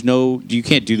room, you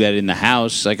can't do that in the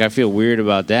house. I feel weird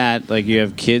about that. You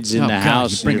have kids in the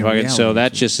house, and you're so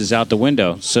that just is out the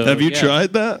window. So have you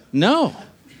tried that? No.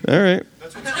 All right.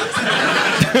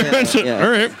 Yeah.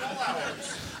 All right.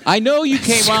 I know you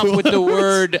came up with the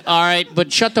word, all right,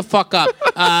 but shut the fuck up.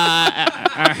 All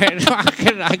right,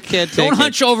 I can't take it. Don't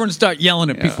hunch over and start yelling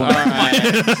at people. All right.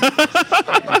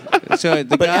 So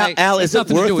the guy, Al, is it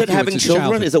worth it having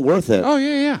children? Is it worth it? Oh,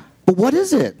 yeah. But what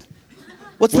is it?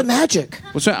 What's the magic?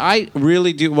 Well, so I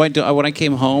really do. When I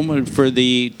came home for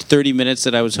the 30 minutes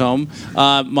that I was home,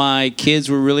 my kids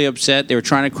were really upset. They were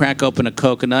trying to crack open a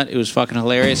coconut. It was fucking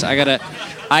hilarious. I gotta.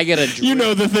 You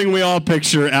know the thing we all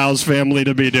picture Al's family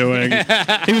to be doing.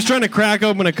 He was trying to crack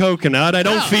open a coconut. I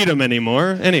don't feed him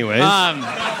anymore. Anyways.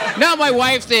 No, my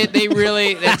wife. They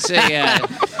really. That's a.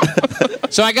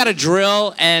 So I got a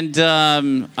drill, and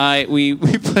I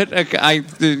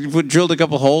drilled a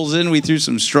couple holes in. We threw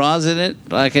some straws in it.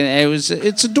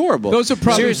 It's adorable. Those are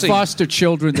probably Seriously. foster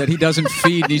children that he doesn't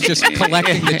feed. And he's just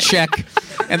collecting the check.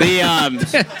 And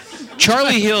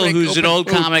Charlie Hill, who's an old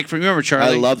comic from. Remember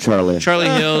Charlie? I love Charlie. Charlie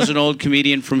Hill's an old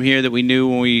comedian from here that we knew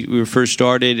when we first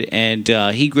started, and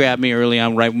he grabbed me early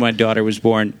on, right when my daughter was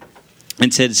born,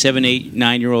 and said 7, 8,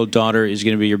 9-year-old daughter is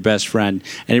going to be your best friend.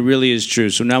 And it really is true.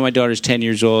 So now my daughter's 10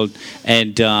 years old,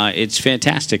 and it's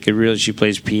fantastic. She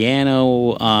plays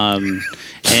piano, and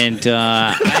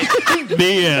the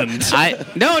end.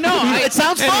 It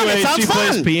sounds fun. Anyway, It sounds she fun.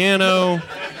 plays piano.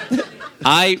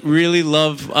 I really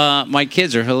love my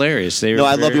kids are hilarious. No,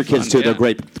 I love your kids too. They're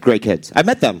great kids. I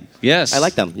met them. Yes. I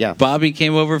like them, yeah. Bobby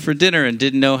came over for dinner and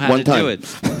didn't know how to do it.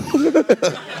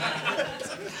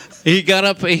 He got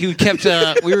up. He kept.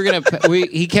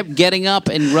 He kept getting up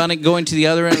and going to the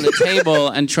other end of the table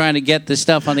and trying to get the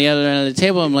stuff on the other end of the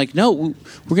table. I'm like, no,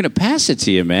 we're gonna pass it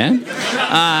to you, man.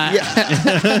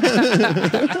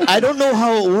 I don't know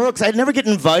how it works. I never get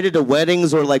invited to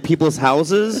weddings or people's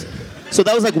houses. So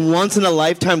that was once in a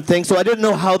lifetime thing. So I didn't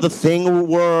know how the thing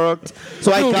worked.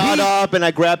 So I got up and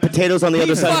I grabbed potatoes on the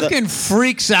other side. He fucking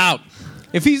freaks out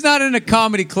If he's not in a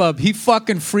comedy club, he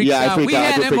fucking freaks out. We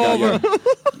had him over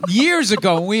years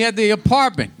ago when we had the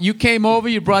apartment. You came over,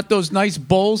 you brought those nice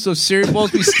bowls, those cereal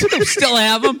bowls. We still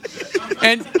have them.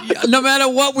 And no matter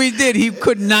what we did, he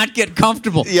could not get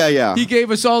comfortable. Yeah. He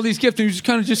gave us all these gifts, and he was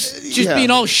kind of just being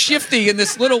all shifty in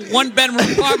this little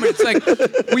one-bedroom apartment. It's like,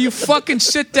 will you fucking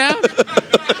sit down?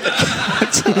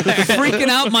 Freaking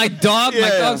out my dog. My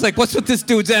dog's like, what's with this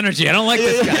dude's energy? I don't like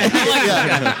this guy. I don't like this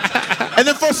guy. And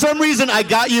then for some reason, I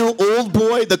got you Old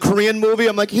Boy, the Korean movie.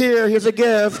 I'm like, here's a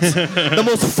gift. The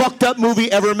most fucked up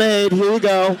movie ever made. Here you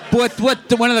go. What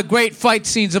one of the great fight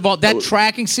scenes of all, that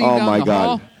tracking scene down the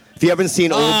hall? If you haven't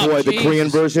seen Old Boy, the Korean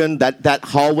version, that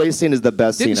hallway scene is the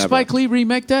best scene ever. Didn't Spike Lee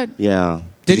remake that? Yeah.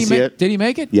 Did he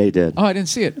make it? Yeah, he did. Oh, I didn't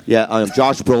see it. Yeah,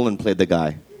 Josh Brolin played the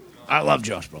guy. I love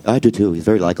Josh Brolin. I do too. He's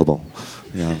very likable.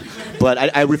 Yeah.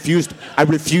 But I refused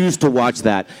to watch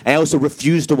that. And I also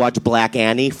refused to watch Black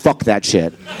Annie. Fuck that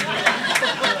shit.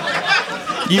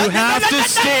 You have to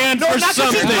stand for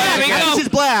something. Not because she's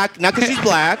black. Not because she's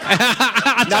black.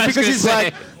 Not because she's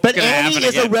black. But Annie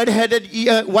is a redheaded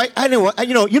white. I know.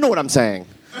 You know what I'm saying.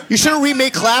 You shouldn't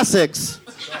remake classics.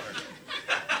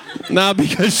 Not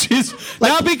because she's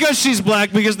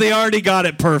black, because they already got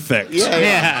it perfect.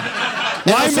 Yeah.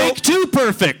 Why make two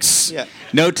perfects? Yeah.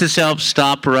 Note to self: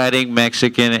 stop writing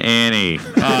Mexican Annie.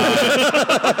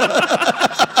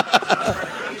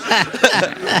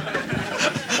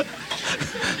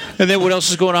 And then what else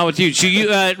is going on with you? So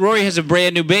Rory has a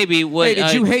brand new baby. Hey,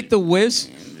 did you hate The Wiz?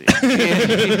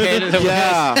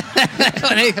 Yeah.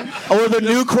 Or the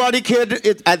new Karate Kid.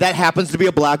 That happens to be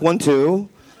a black one too.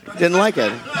 Didn't like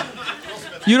it.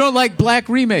 You don't like black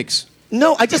remakes?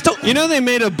 No, I just don't. You know they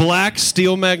made a black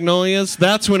Steel Magnolias?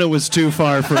 That's when it was too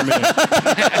far for me.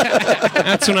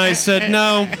 That's when I said,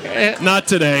 no, not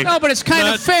today. No, but it's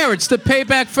kind of fair. It's the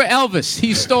payback for Elvis.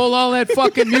 He stole all that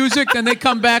fucking music, then they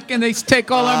come back and they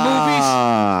take all our movies,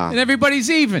 and everybody's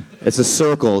even. It's a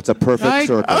circle. It's a perfect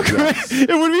circle. Yes. It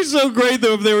would be so great,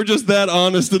 though, if they were just that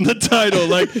honest in the title.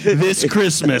 Like, this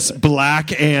Christmas,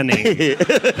 Black Annie.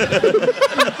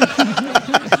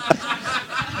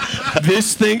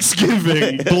 This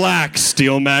Thanksgiving, Black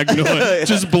Steel Magnolia.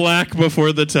 Just black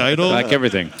before the title. Black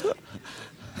everything.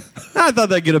 I thought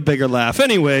that'd get a bigger laugh.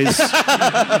 Anyways.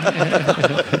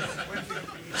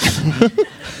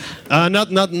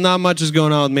 Not much is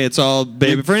going on with me. It's all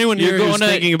baby. For anyone here who's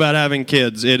thinking about having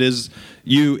kids,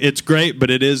 it's great, but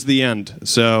it is the end.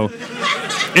 So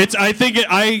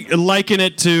I liken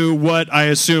it to what I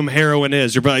assume heroin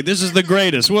is. You're probably like, this is the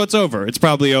greatest. Well, it's over. It's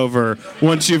probably over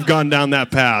once you've gone down that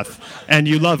path and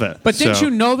you love it. But didn't you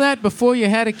know that before you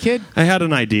had a kid? I had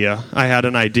an idea.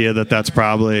 that that's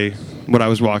probably what I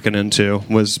was walking into.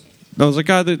 I was like,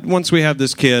 God, that once we have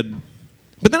this kid.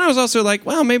 But then I was also like,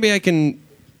 well, maybe I can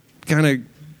kind of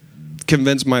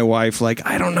convince my wife, like,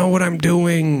 I don't know what I'm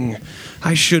doing.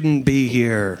 I shouldn't be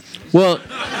here. Well,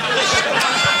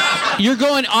 you're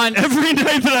going on every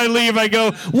night that I leave. I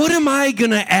go, what am I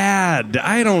gonna add?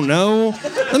 I don't know.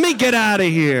 Let me get out of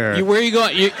here. Where are you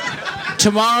going?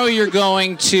 Tomorrow you're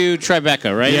going to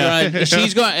Tribeca, right? Yeah.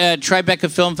 She's going Tribeca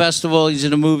Film Festival. He's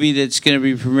in a movie that's going to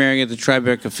be premiering at the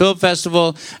Tribeca Film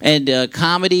Festival. And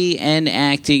comedy and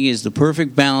acting is the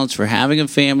perfect balance for having a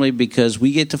family because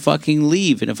we get to fucking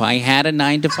leave. And if I had a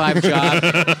 9-to-5 job,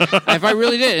 if I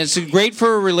really did, it's great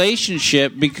for a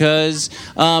relationship because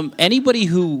anybody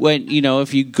who went,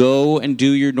 if you go and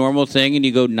do your normal thing and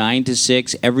you go 9 to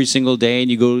 6 every single day and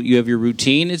you have your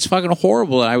routine, it's fucking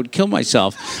horrible. And I would kill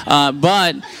myself. But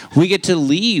we get to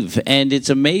leave, and it's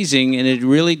amazing, and it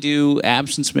really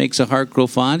absence makes a heart grow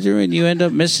fonder, and you end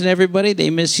up missing everybody. They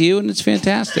miss you, and it's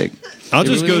fantastic. I'll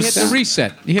just go hit the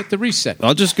reset. You hit the reset.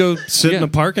 I'll just go sit in a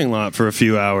parking lot for a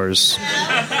few hours.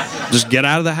 Just get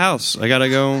out of the house. I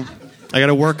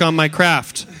gotta work on my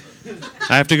craft.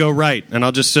 I have to go write, and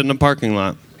I'll just sit in a parking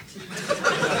lot.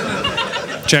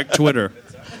 Check Twitter.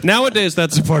 Nowadays,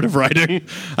 that's a part of writing.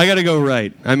 I gotta go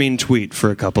write. Tweet for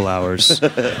a couple hours.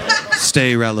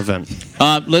 Stay relevant.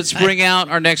 Let's bring out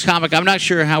our next comic. I'm not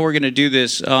sure how we're going to do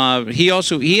this. He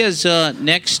has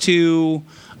next to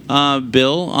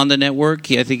Bill on the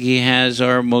network. I think he has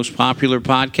our most popular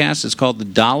podcast. It's called The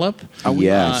Dollop.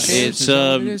 Yes.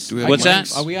 What's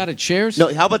that? Are we out of chairs?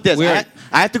 No. How about this?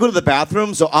 I have to go to the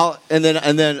bathroom, so and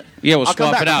then. Yeah, we'll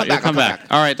swap it out. You'll come back.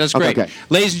 All right, that's great. Okay.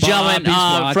 Ladies and gentlemen,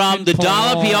 from The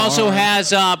Dollop, he also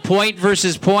has Point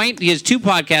versus Point. He has 2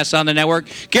 podcasts on the network.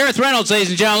 Gareth Reynolds, ladies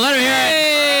and gentlemen. Let him hear it.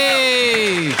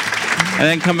 Hey! And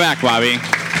then come back, Bobby.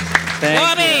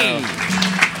 Thank you.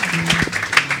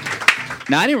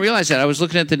 Now, I didn't realize that. I was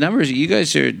looking at the numbers. You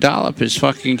guys are, Dollop is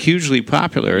fucking hugely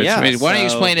popular. It's amazing. Why don't you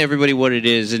explain to everybody what it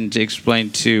is and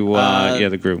explain to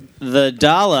the group? The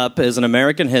Dollop is an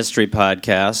American history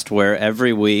podcast where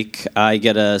every week I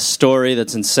get a story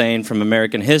that's insane from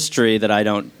American history that I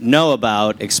don't know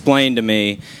about explained to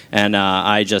me, and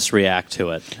I just react to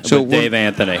it. So with Dave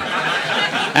Anthony.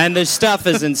 And the stuff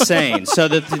is insane. So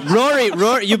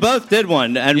Rory, you both did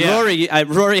one, and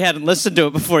Rory hadn't listened to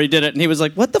it before he did it, and he was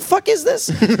like, "What the fuck is this?"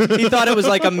 He thought it was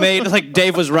like like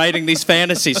Dave was writing these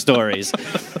fantasy stories,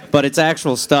 but it's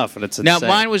actual stuff, and it's insane. Now,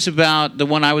 mine was about the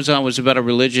one I was on was about a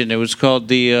religion. It was called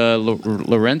the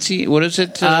Lorenzi. What is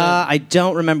it? I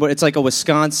don't remember. It's like a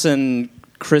Wisconsin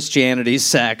Christianity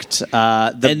sect.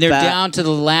 And they're down to the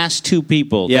last two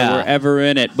people that were ever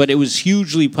in it, but it was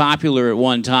hugely popular at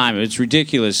one time. It's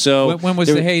ridiculous. So when was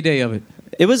the heyday of it?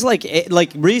 It was like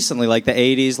recently, like the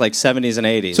 80s, like 70s and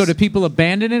 80s. So did people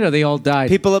abandon it, or they all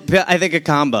died? I think a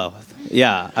combo.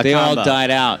 Yeah, they all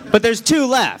died out. But there's two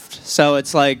left, so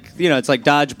it's like it's like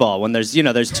dodgeball. When there's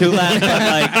two left,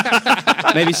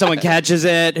 like maybe someone catches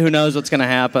it. Who knows what's going to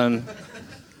happen?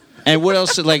 And what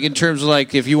else, like, in terms of,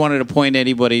 like, if you wanted to point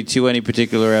anybody to any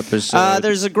particular episode?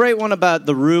 There's a great one about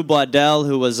the Rube Waddell,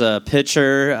 who was a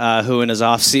pitcher who in his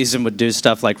off-season would do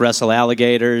stuff like wrestle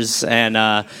alligators,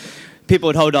 and people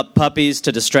would hold up puppies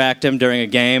to distract him during a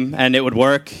game, and it would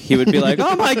work. He would be like,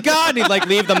 "Oh, my God," and he'd, like,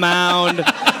 leave the mound.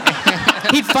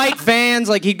 He'd fight fans,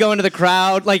 like he'd go into the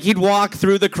crowd, like he'd walk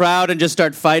through the crowd and just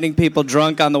start fighting people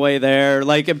drunk on the way there.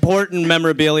 Like important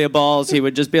memorabilia balls, he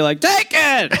would just be like, "Take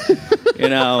it!"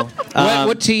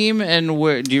 What team and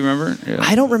where? Do you remember?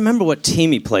 I don't remember what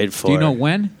team he played for. Do you know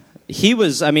when? He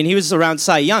was around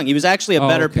Cy Young. He was actually a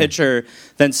better pitcher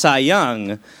than Cy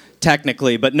Young,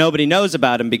 technically, but nobody knows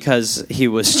about him because he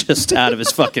was just out of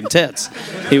his fucking tits.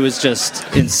 He was just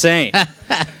insane.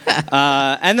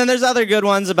 And then there's other good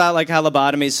ones about like how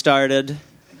lobotomies started,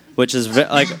 which is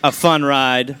like a fun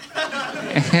ride.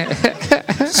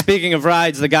 Speaking of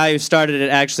rides, the guy who started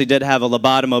it actually did have a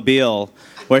lobotomobile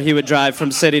where he would drive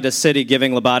from city to city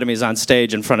giving lobotomies on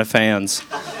stage in front of fans.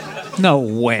 No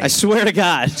way. I swear to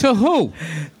God. To who?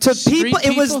 To people.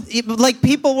 It was like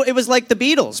people. It was like the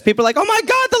Beatles. People were like, "Oh my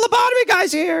God, the lobotomy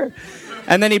guy's here!"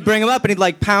 And then he'd bring them up and he'd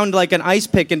like pound like an ice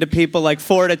pick into people like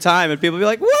 4 at a time, and people would be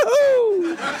like,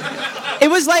 "Woohoo!" It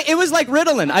was like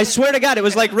Ritalin. I swear to God, it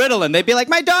was like Ritalin. They'd be like,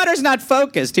 "My daughter's not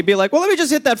focused." He'd be like, "Well, let me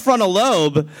just hit that frontal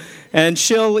lobe." And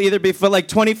she'll either be for like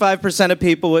 25% of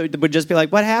people would just be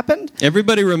like, "What happened?"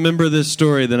 Everybody remember this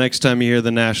story the next time you hear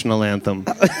the national anthem.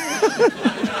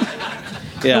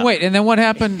 Yeah. Oh, wait, and then what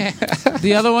happened?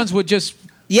 The other ones would just...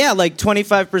 Yeah, like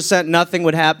 25% nothing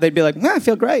would happen. They'd be like, I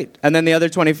feel great. And then the other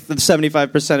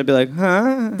 75% would be like,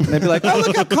 huh? And they'd be like, oh,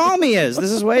 look how calm he is. This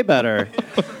is way better.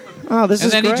 Oh, this is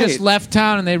great. And then he just left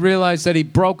town and they realized that he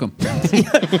broke him.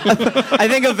 I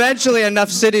think eventually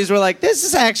enough cities were like, this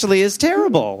is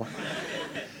terrible.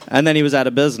 And then he was out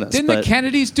of business. Didn't the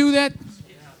Kennedys do that?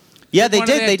 Yeah, they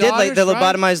did. They did. Like, they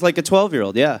lobotomized like a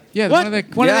 12-year-old, yeah. Yeah, one of their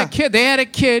kids. They had a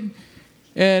kid.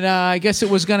 And I guess it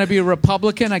was going to be a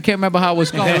Republican. I can't remember how it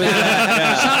was going.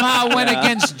 Somehow went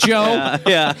against Joe.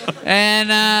 Yeah. And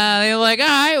they were like, all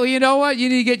right, well, you know what? You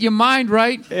need to get your mind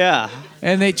right. Yeah.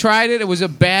 And they tried it. It was a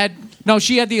bad... No,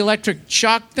 she had the electric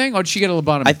shock thing, or did she get a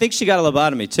lobotomy? I think she got a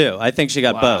lobotomy, too. I think she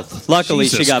got both. Luckily,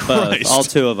 she got both. All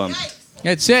two of them.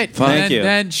 That's it. Thank you.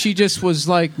 Then she just was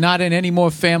like not in any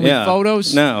more family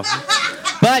photos. No.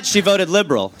 But she voted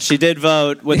liberal. She did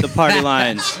vote with the party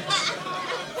lines.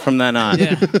 From then on.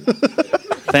 Yeah.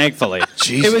 Thankfully.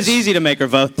 Jesus. It was easy to make her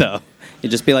vote, though.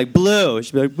 You'd just be like, blue.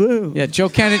 She'd be like, blue. Yeah, Joe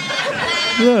Kennedy.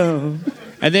 Blue.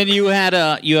 And then you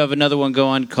have another one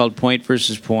going called Point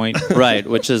versus Point. Right,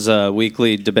 which is a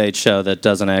weekly debate show that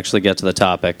doesn't actually get to the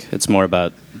topic. It's more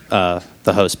about the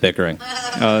host bickering.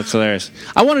 Oh, that's hilarious.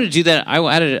 I wanted to do that.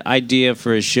 I had an idea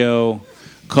for a show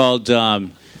called...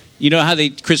 you know how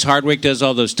Chris Hardwick does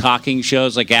all those talking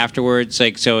shows, like afterwards,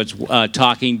 like so it's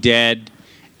Talking Dead,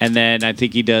 and then I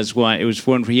think he does one. It was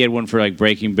one. He had one for like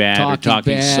Breaking Bad or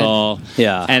Talking Saul.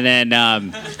 Yeah, and then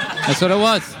that's what it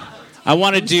was. I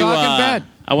want to do.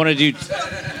 I want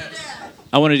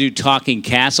to do Talking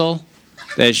Castle,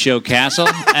 that show Castle,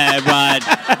 but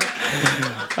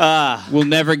we'll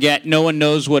never get. No one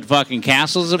knows what fucking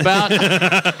Castle's about.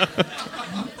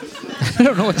 I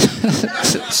don't know what.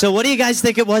 So what do you guys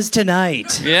think it was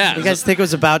tonight? Yeah. What do you guys think it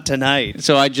was about tonight?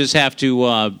 So I just have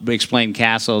to explain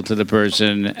Castle to the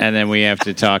person, and then we have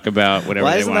to talk about whatever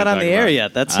Why they isn't want that to on the talk air about.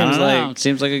 yet? That seems like... It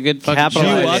seems like a good fucking Capital show.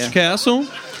 Did you idea. watch Castle?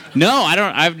 No, I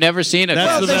don't. I've never seen it.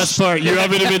 That's the best part. You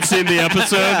haven't even seen the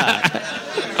episode? Yeah.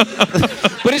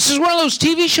 But it's just one of those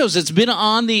TV shows that's been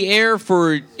on the air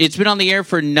for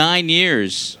 9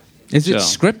 years. Is it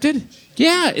scripted?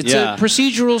 Yeah, it's a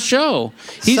procedural show.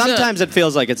 Sometimes it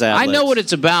feels like it's ad-libs. I know what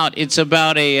it's about. It's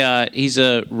about he's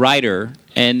a writer,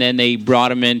 and then they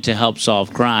brought him in to help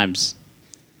solve crimes.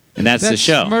 And that's the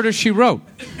show. Murder, She Wrote.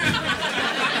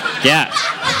 Yeah.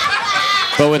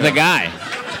 But with a guy.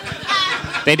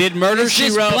 They did Murder, She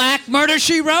Wrote. Black Murder,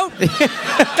 She Wrote?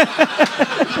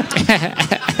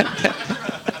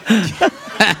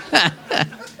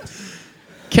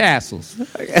 Castles.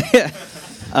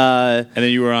 And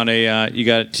then you were on you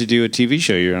got to do a TV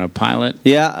show. You were on a pilot.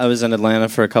 Yeah, I was in Atlanta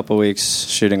for a couple weeks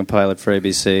shooting a pilot for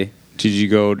ABC. Did you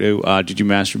go to, did you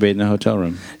masturbate in the hotel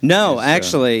room? No,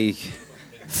 actually...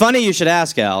 Funny you should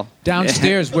ask, Al.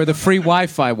 Downstairs where the free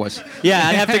Wi-Fi was. Yeah,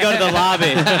 I'd have to go to the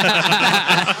lobby.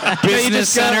 Business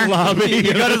center.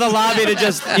 You go to the lobby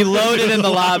you load it in the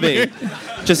lobby.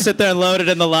 Just sit there and load it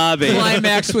in the lobby.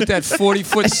 Climax with that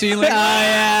 40-foot ceiling. Oh,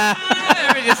 yeah.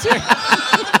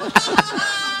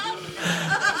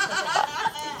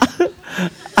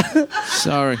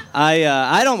 Sorry.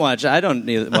 I don't watch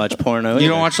porno. You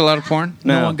don't watch a lot of porn?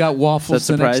 No one got waffles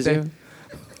the next day? You?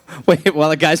 Wait, while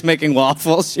the guy's making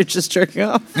waffles, you're just jerking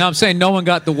off? No, I'm saying no one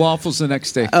got the waffles the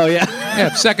next day. Oh, yeah? Yeah,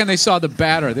 the second they saw the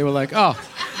batter, they were like, oh,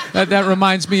 that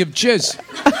reminds me of jizz.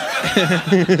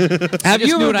 Have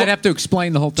you ever? I'd have to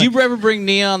explain the whole thing. Do you ever bring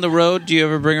Nia on the road? Do you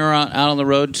ever bring her out on the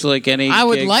road to like any I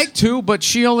would gigs? like to, but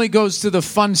she only goes to the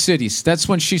fun cities. That's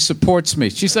when she supports me.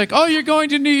 She's like, oh, you're going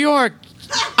to New York.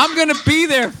 I'm going to be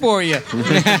there for you. But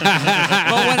when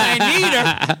I need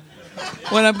her...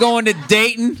 When I'm going to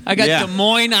Dayton, I got Des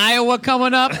Moines, Iowa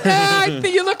coming up. I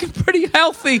think you're looking pretty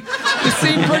healthy. You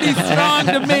seem pretty strong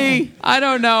to me. I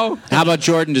don't know. How about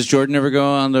Jordan? Does Jordan ever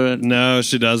go on the... No,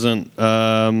 she doesn't.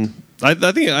 I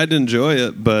think I'd enjoy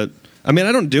it, but... I mean,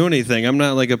 I don't do anything. I'm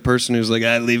not like a person who's like,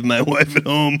 I leave my wife at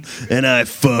home and I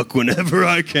fuck whenever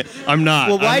I can. I'm not.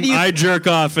 Well, I jerk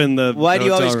off in the Why do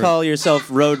you hotel always room. call yourself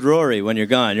Road Rory when you're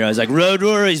gone? You're always like, Road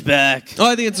Rory's back.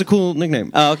 Oh, I think it's a cool nickname.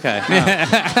 Oh, okay. Oh.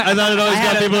 I thought it always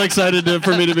got people excited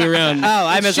for me to be around. Oh,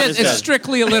 I misunderstood. It's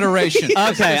strictly alliteration.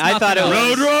 Okay, I thought it was...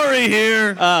 Road Rory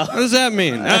here. What does that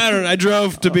mean? I don't know. I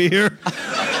drove to be here.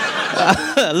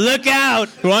 Look out.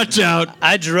 Watch out.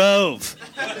 I drove.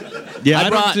 Yeah, I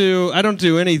don't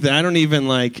do anything. I don't even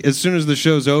like. As soon as the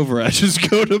show's over, I just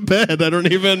go to bed. I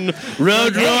don't even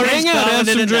Road hang out, have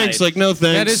some drinks. Like, no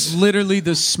thanks. That is literally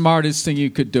the smartest thing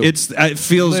you could do. It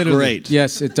feels great.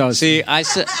 Yes, it does. See, I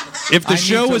said... If the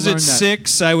show was at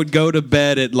 6, I would go to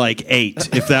bed at like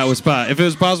 8. If that was if it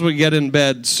was possible to get in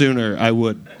bed sooner, I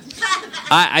would.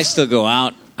 I still go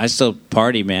out. I still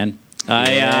party, man.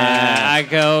 I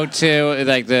go to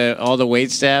like all the wait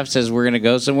staff says we're gonna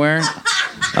go somewhere.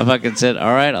 I fucking said,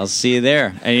 all right, I'll see you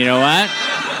there. And you know what?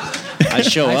 I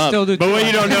show up. Still do but what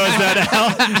you don't know is that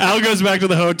Al goes back to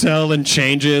the hotel and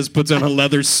changes, puts on a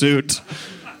leather suit,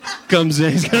 comes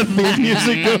in, he's got theme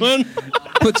music going,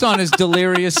 puts on his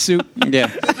delirious suit.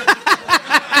 Yeah.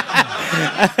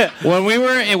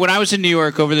 When I was in New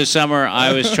York over the summer,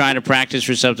 I was trying to practice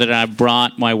for something, and I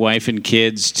brought my wife and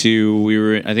kids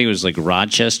to. I think it was like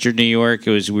Rochester, New York.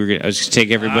 I was going to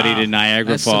take everybody to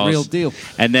Niagara That's Falls. The real deal.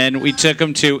 And then we took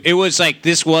them to. It was like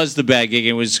this was the bad gig.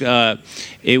 It was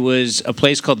a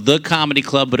place called The Comedy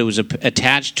Club, but it was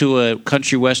attached to a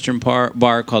country western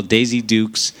bar called Daisy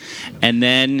Dukes, and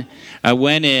then. I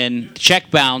went in, check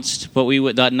bounced, but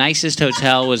the nicest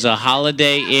hotel was a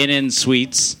Holiday Inn and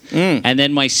Suites. And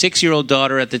then my 6-year-old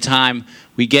daughter at the time,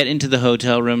 we get into the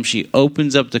hotel room. She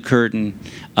opens up the curtain,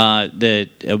 the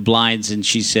blinds, and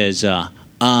she says,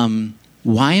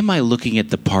 why am I looking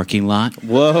at the parking lot?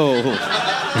 Whoa.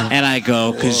 And I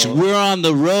go, because we're on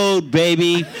the road,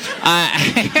 baby.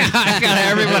 I got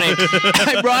everybody.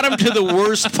 I brought them to the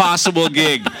worst possible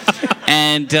gig.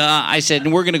 And I said,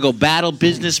 we're going to go battle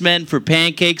businessmen for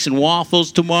pancakes and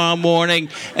waffles tomorrow morning.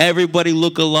 Everybody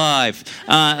look alive.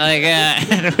 We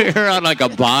were on like a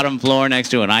bottom floor next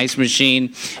to an ice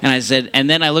machine. And I said, and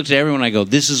then I looked at everyone and I go,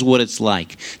 this is what it's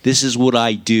like. This is what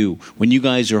I do. When you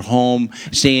guys are home,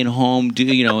 staying home, in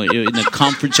the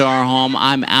comforts of our home,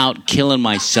 I'm out killing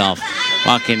myself,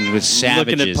 walking with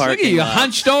savages. Look at you,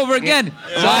 hunched over again.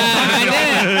 That's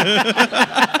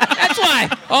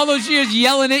why. All those years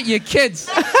yelling at your kids.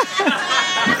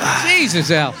 Jesus,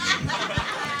 Al.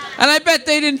 And I bet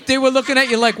they were looking at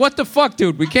you like, what the fuck,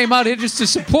 dude? We came out here just to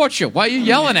support you. Why are you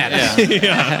yelling at us?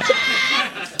 Yeah.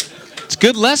 It's a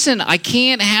good lesson. I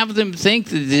can't have them think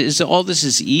that all this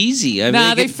is easy.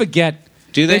 They forget.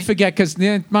 Do they? They forget, because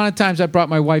the amount of times I brought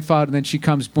my wife out and then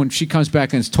when she comes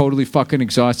back and is totally fucking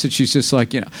exhausted, she's just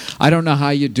like, I don't know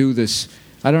how you do this.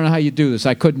 I don't know how you do this.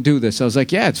 I couldn't do this. I was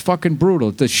like, yeah, it's fucking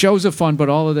brutal. The shows are fun, but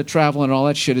all of the travel and all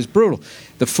that shit is brutal.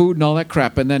 The food and all that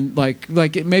crap. And then like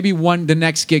maybe the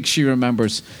next gig she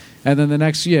remembers. And then the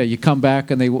next year you come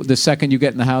back and the second you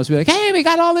get in the house, be like, hey, we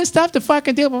got all this stuff to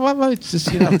fucking deal with. It's just,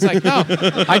 it's like, no.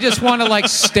 I just want to like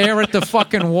stare at the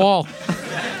fucking wall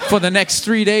for the next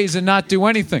 3 days and not do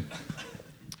anything.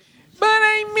 But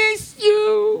I miss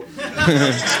you.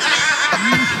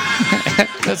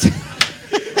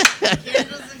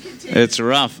 It's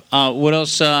rough. What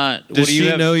else? Does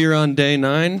she know you're on day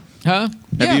 9? Huh?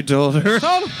 Have you told her?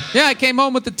 Yeah, I came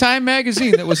home with the Time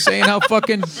magazine that was saying how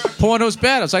fucking porno's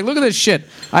bad. I was like, look at this shit.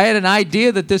 I had an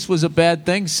idea that this was a bad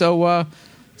thing, so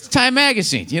it's Time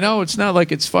magazine. It's not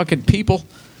like it's fucking People,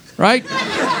 right?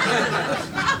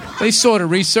 They sort of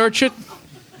research it.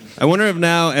 I wonder if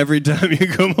now every time you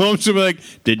come home, she'll be like,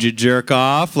 did you jerk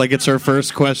off? Like it's her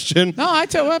first question. No, I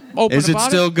tell her. Open Is it about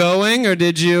still going, or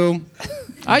did you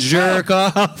jerk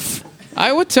off?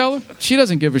 I would tell her. She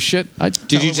doesn't give a shit.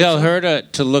 Did you tell her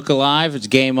to look alive? It's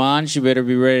game on. She better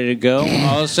be ready to go.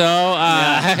 Also,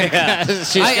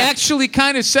 I actually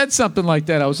kind of said something like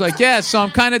that. I was like, yeah, so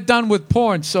I'm kind of done with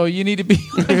porn, so you need to be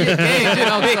on your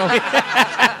game,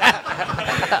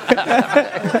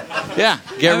 Yeah,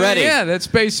 get ready. Yeah, that's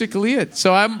basically it.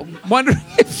 So I'm wondering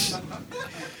if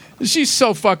she's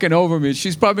so fucking over me.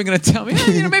 She's probably going to tell me,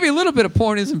 maybe a little bit of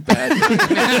porn isn't bad.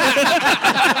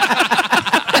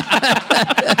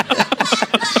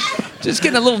 Just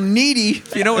getting a little needy,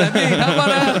 if you know what I mean.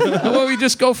 How about we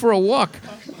just go for a walk?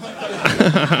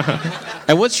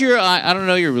 And what's your? I don't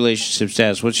know your relationship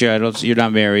status. What's your? You're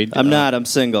not married. I'm not. I'm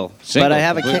single. But I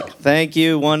have a kid. Thank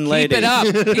you, one lady. Keep it up.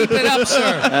 Keep it up,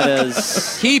 sir. That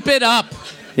is. Keep it up.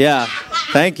 Yeah.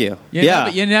 Thank you.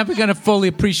 You're never going to fully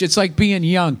appreciate. It's like being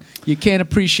young. You can't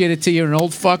appreciate it till you're an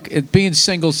old fuck. Being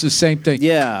single's the same thing.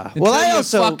 Yeah. Until you're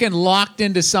fucking locked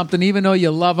into something, even though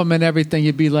you love them and everything,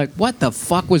 you'd be like, what the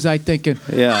fuck was I thinking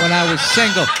when I was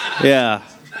single? Yeah.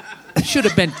 Should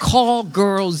have been call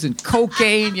girls and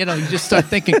cocaine. You just start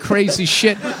thinking crazy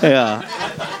shit. Yeah.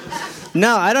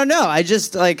 No, I don't know. I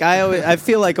just I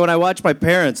feel like when I watch my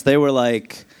parents, they were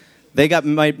like,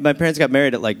 my parents got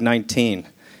married at like 19.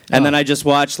 And then I just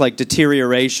watched like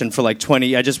deterioration for like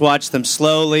 20. I just watched them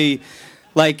slowly,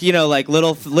 like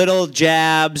little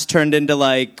jabs turned into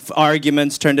like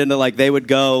arguments, turned into like they would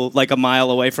go like a mile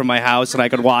away from my house, and I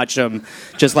could watch them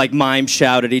just like mime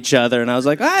shout at each other. And I was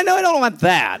like, I don't want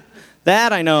that.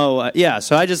 That I know.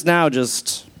 So I just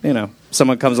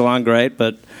someone comes along, great,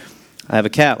 but I have a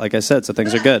cat, like I said, so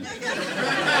things are good.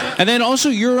 And then also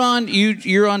you're on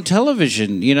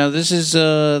television. This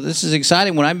is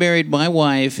exciting. When I married my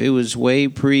wife, it was way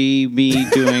pre me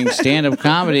doing stand-up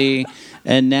comedy,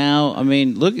 and now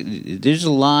look, there's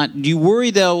a lot. Do you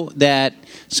worry though that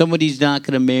somebody's not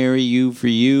going to marry you for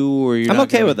you, or you're? I'm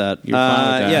okay with that. You're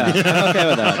fine with that. Yeah, I'm okay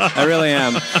with that. I really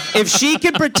am. If she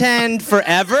can pretend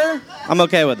forever, I'm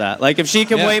okay with that. Like if she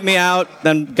can wait me out,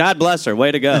 then God bless her.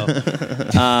 Way to go.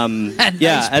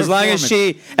 As long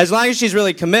as she's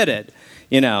really committed,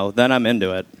 then I'm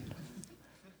into it.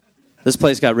 This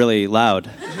place got really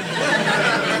loud.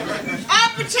 I'll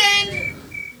pretend.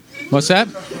 What's that?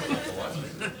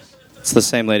 It's the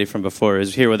same lady from before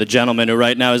who's here with a gentleman who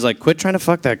right now is like, quit trying to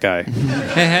fuck that guy.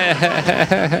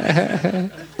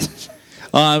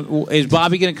 Is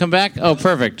Bobby going to come back? Oh,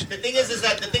 perfect. The thing is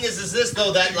this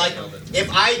though, that like if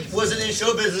I wasn't in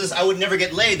show business, I would never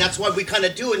get laid. That's why we kind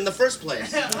of do it in the first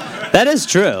place, That is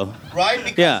true. right?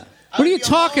 Because Yeah. What are you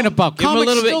talking about? Give him a Comics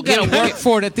little still bit- got to work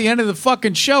for it at the end of the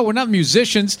fucking show. We're not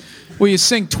musicians where you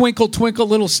sing Twinkle, Twinkle,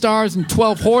 Little Stars and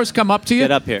 12 whores come up to you.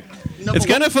 Get up here. It's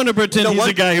kind of fun to pretend he's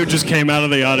a guy who just came out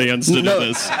of the audience to do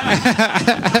this.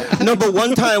 No, but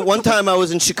one time I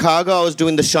was in Chicago. I was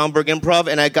doing the Schaumburg Improv,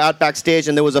 and I got backstage,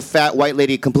 and there was a fat white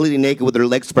lady completely naked with her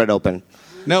legs spread open.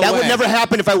 No That way. would never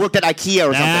happen if I worked at IKEA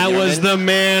or something. That was the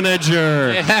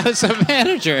manager. Yeah, that was the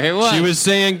manager. It was. She was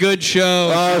saying good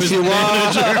show. Oh, she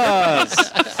was.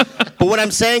 But what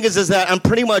I'm saying is that I'm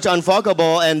pretty much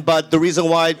unfuckable, but the reason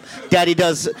why Daddy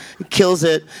kills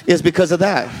it is because of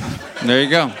that. There you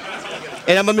go.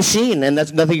 And I'm a machine, and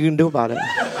that's nothing you can do about it.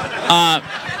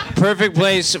 Perfect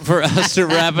place for us to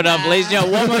wrap it up. Ladies and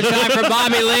gentlemen, one more time for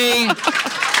Bobby Lee.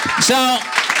 So,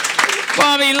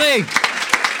 Bobby Lee,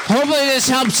 hopefully this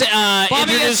helps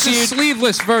Bobby has introduce the you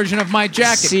sleeveless version of my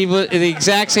jacket. the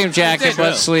exact same jacket,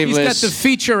 but sleeveless. He's got the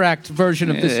feature act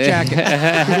version of this jacket.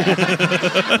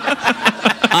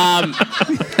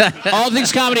 All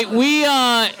Things Comedy. We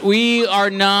are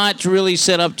not really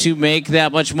set up to make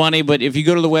that much money, but if you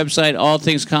go to the website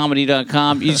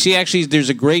allthingscomedy.com, you see actually there's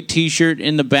a great T-shirt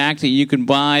in the back that you can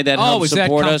buy that helps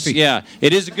support us. Yeah,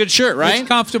 it is a good shirt, right? It's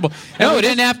comfortable. No, it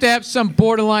didn't have to have some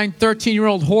borderline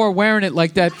 13-year-old whore wearing it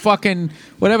like that fucking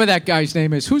whatever that guy's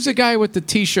name is. Who's the guy with the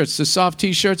T-shirts, the soft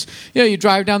T-shirts? You know, you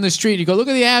drive down the street, you go, look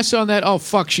at the ass on that. Oh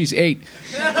fuck, she's 8.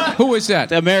 Who is that?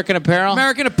 The American Apparel.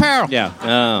 American Apparel. Yeah.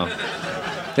 Oh.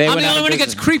 I'm the only one who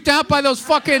gets creeped out by those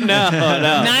fucking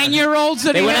 9-year-olds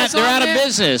that they're out of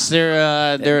business.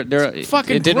 They're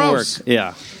fucking it didn't gross. work.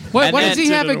 Yeah. What does he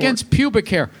have against pubic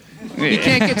hair? You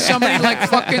can't get somebody like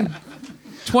fucking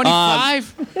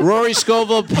 25? Rory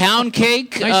Scovel, Pound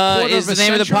Cake is the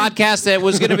name of the podcast. That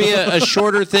was going to be a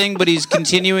shorter thing, but he's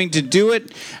continuing to do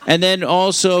it. And then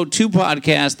also 2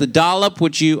 podcasts, The Dollop,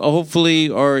 which you hopefully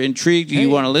are intrigued, you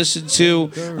want to listen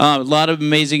to. A lot of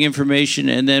amazing information.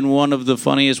 And then one of the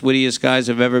funniest, wittiest guys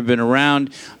I've ever been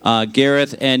around,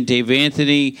 Gareth and Dave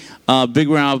Anthony. Big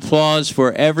round of applause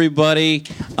for everybody.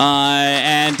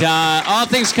 And All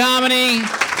Things Comedy.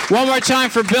 One more time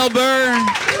for Bill Burr.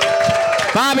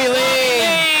 Bobby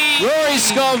Lee, Rory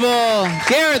Scovel,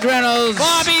 Gareth Reynolds,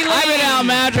 Bobby Lee. I've been Al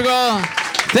Madrigal.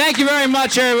 Thank you very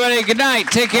much, everybody. Good night.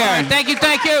 Take care. Thank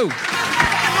you.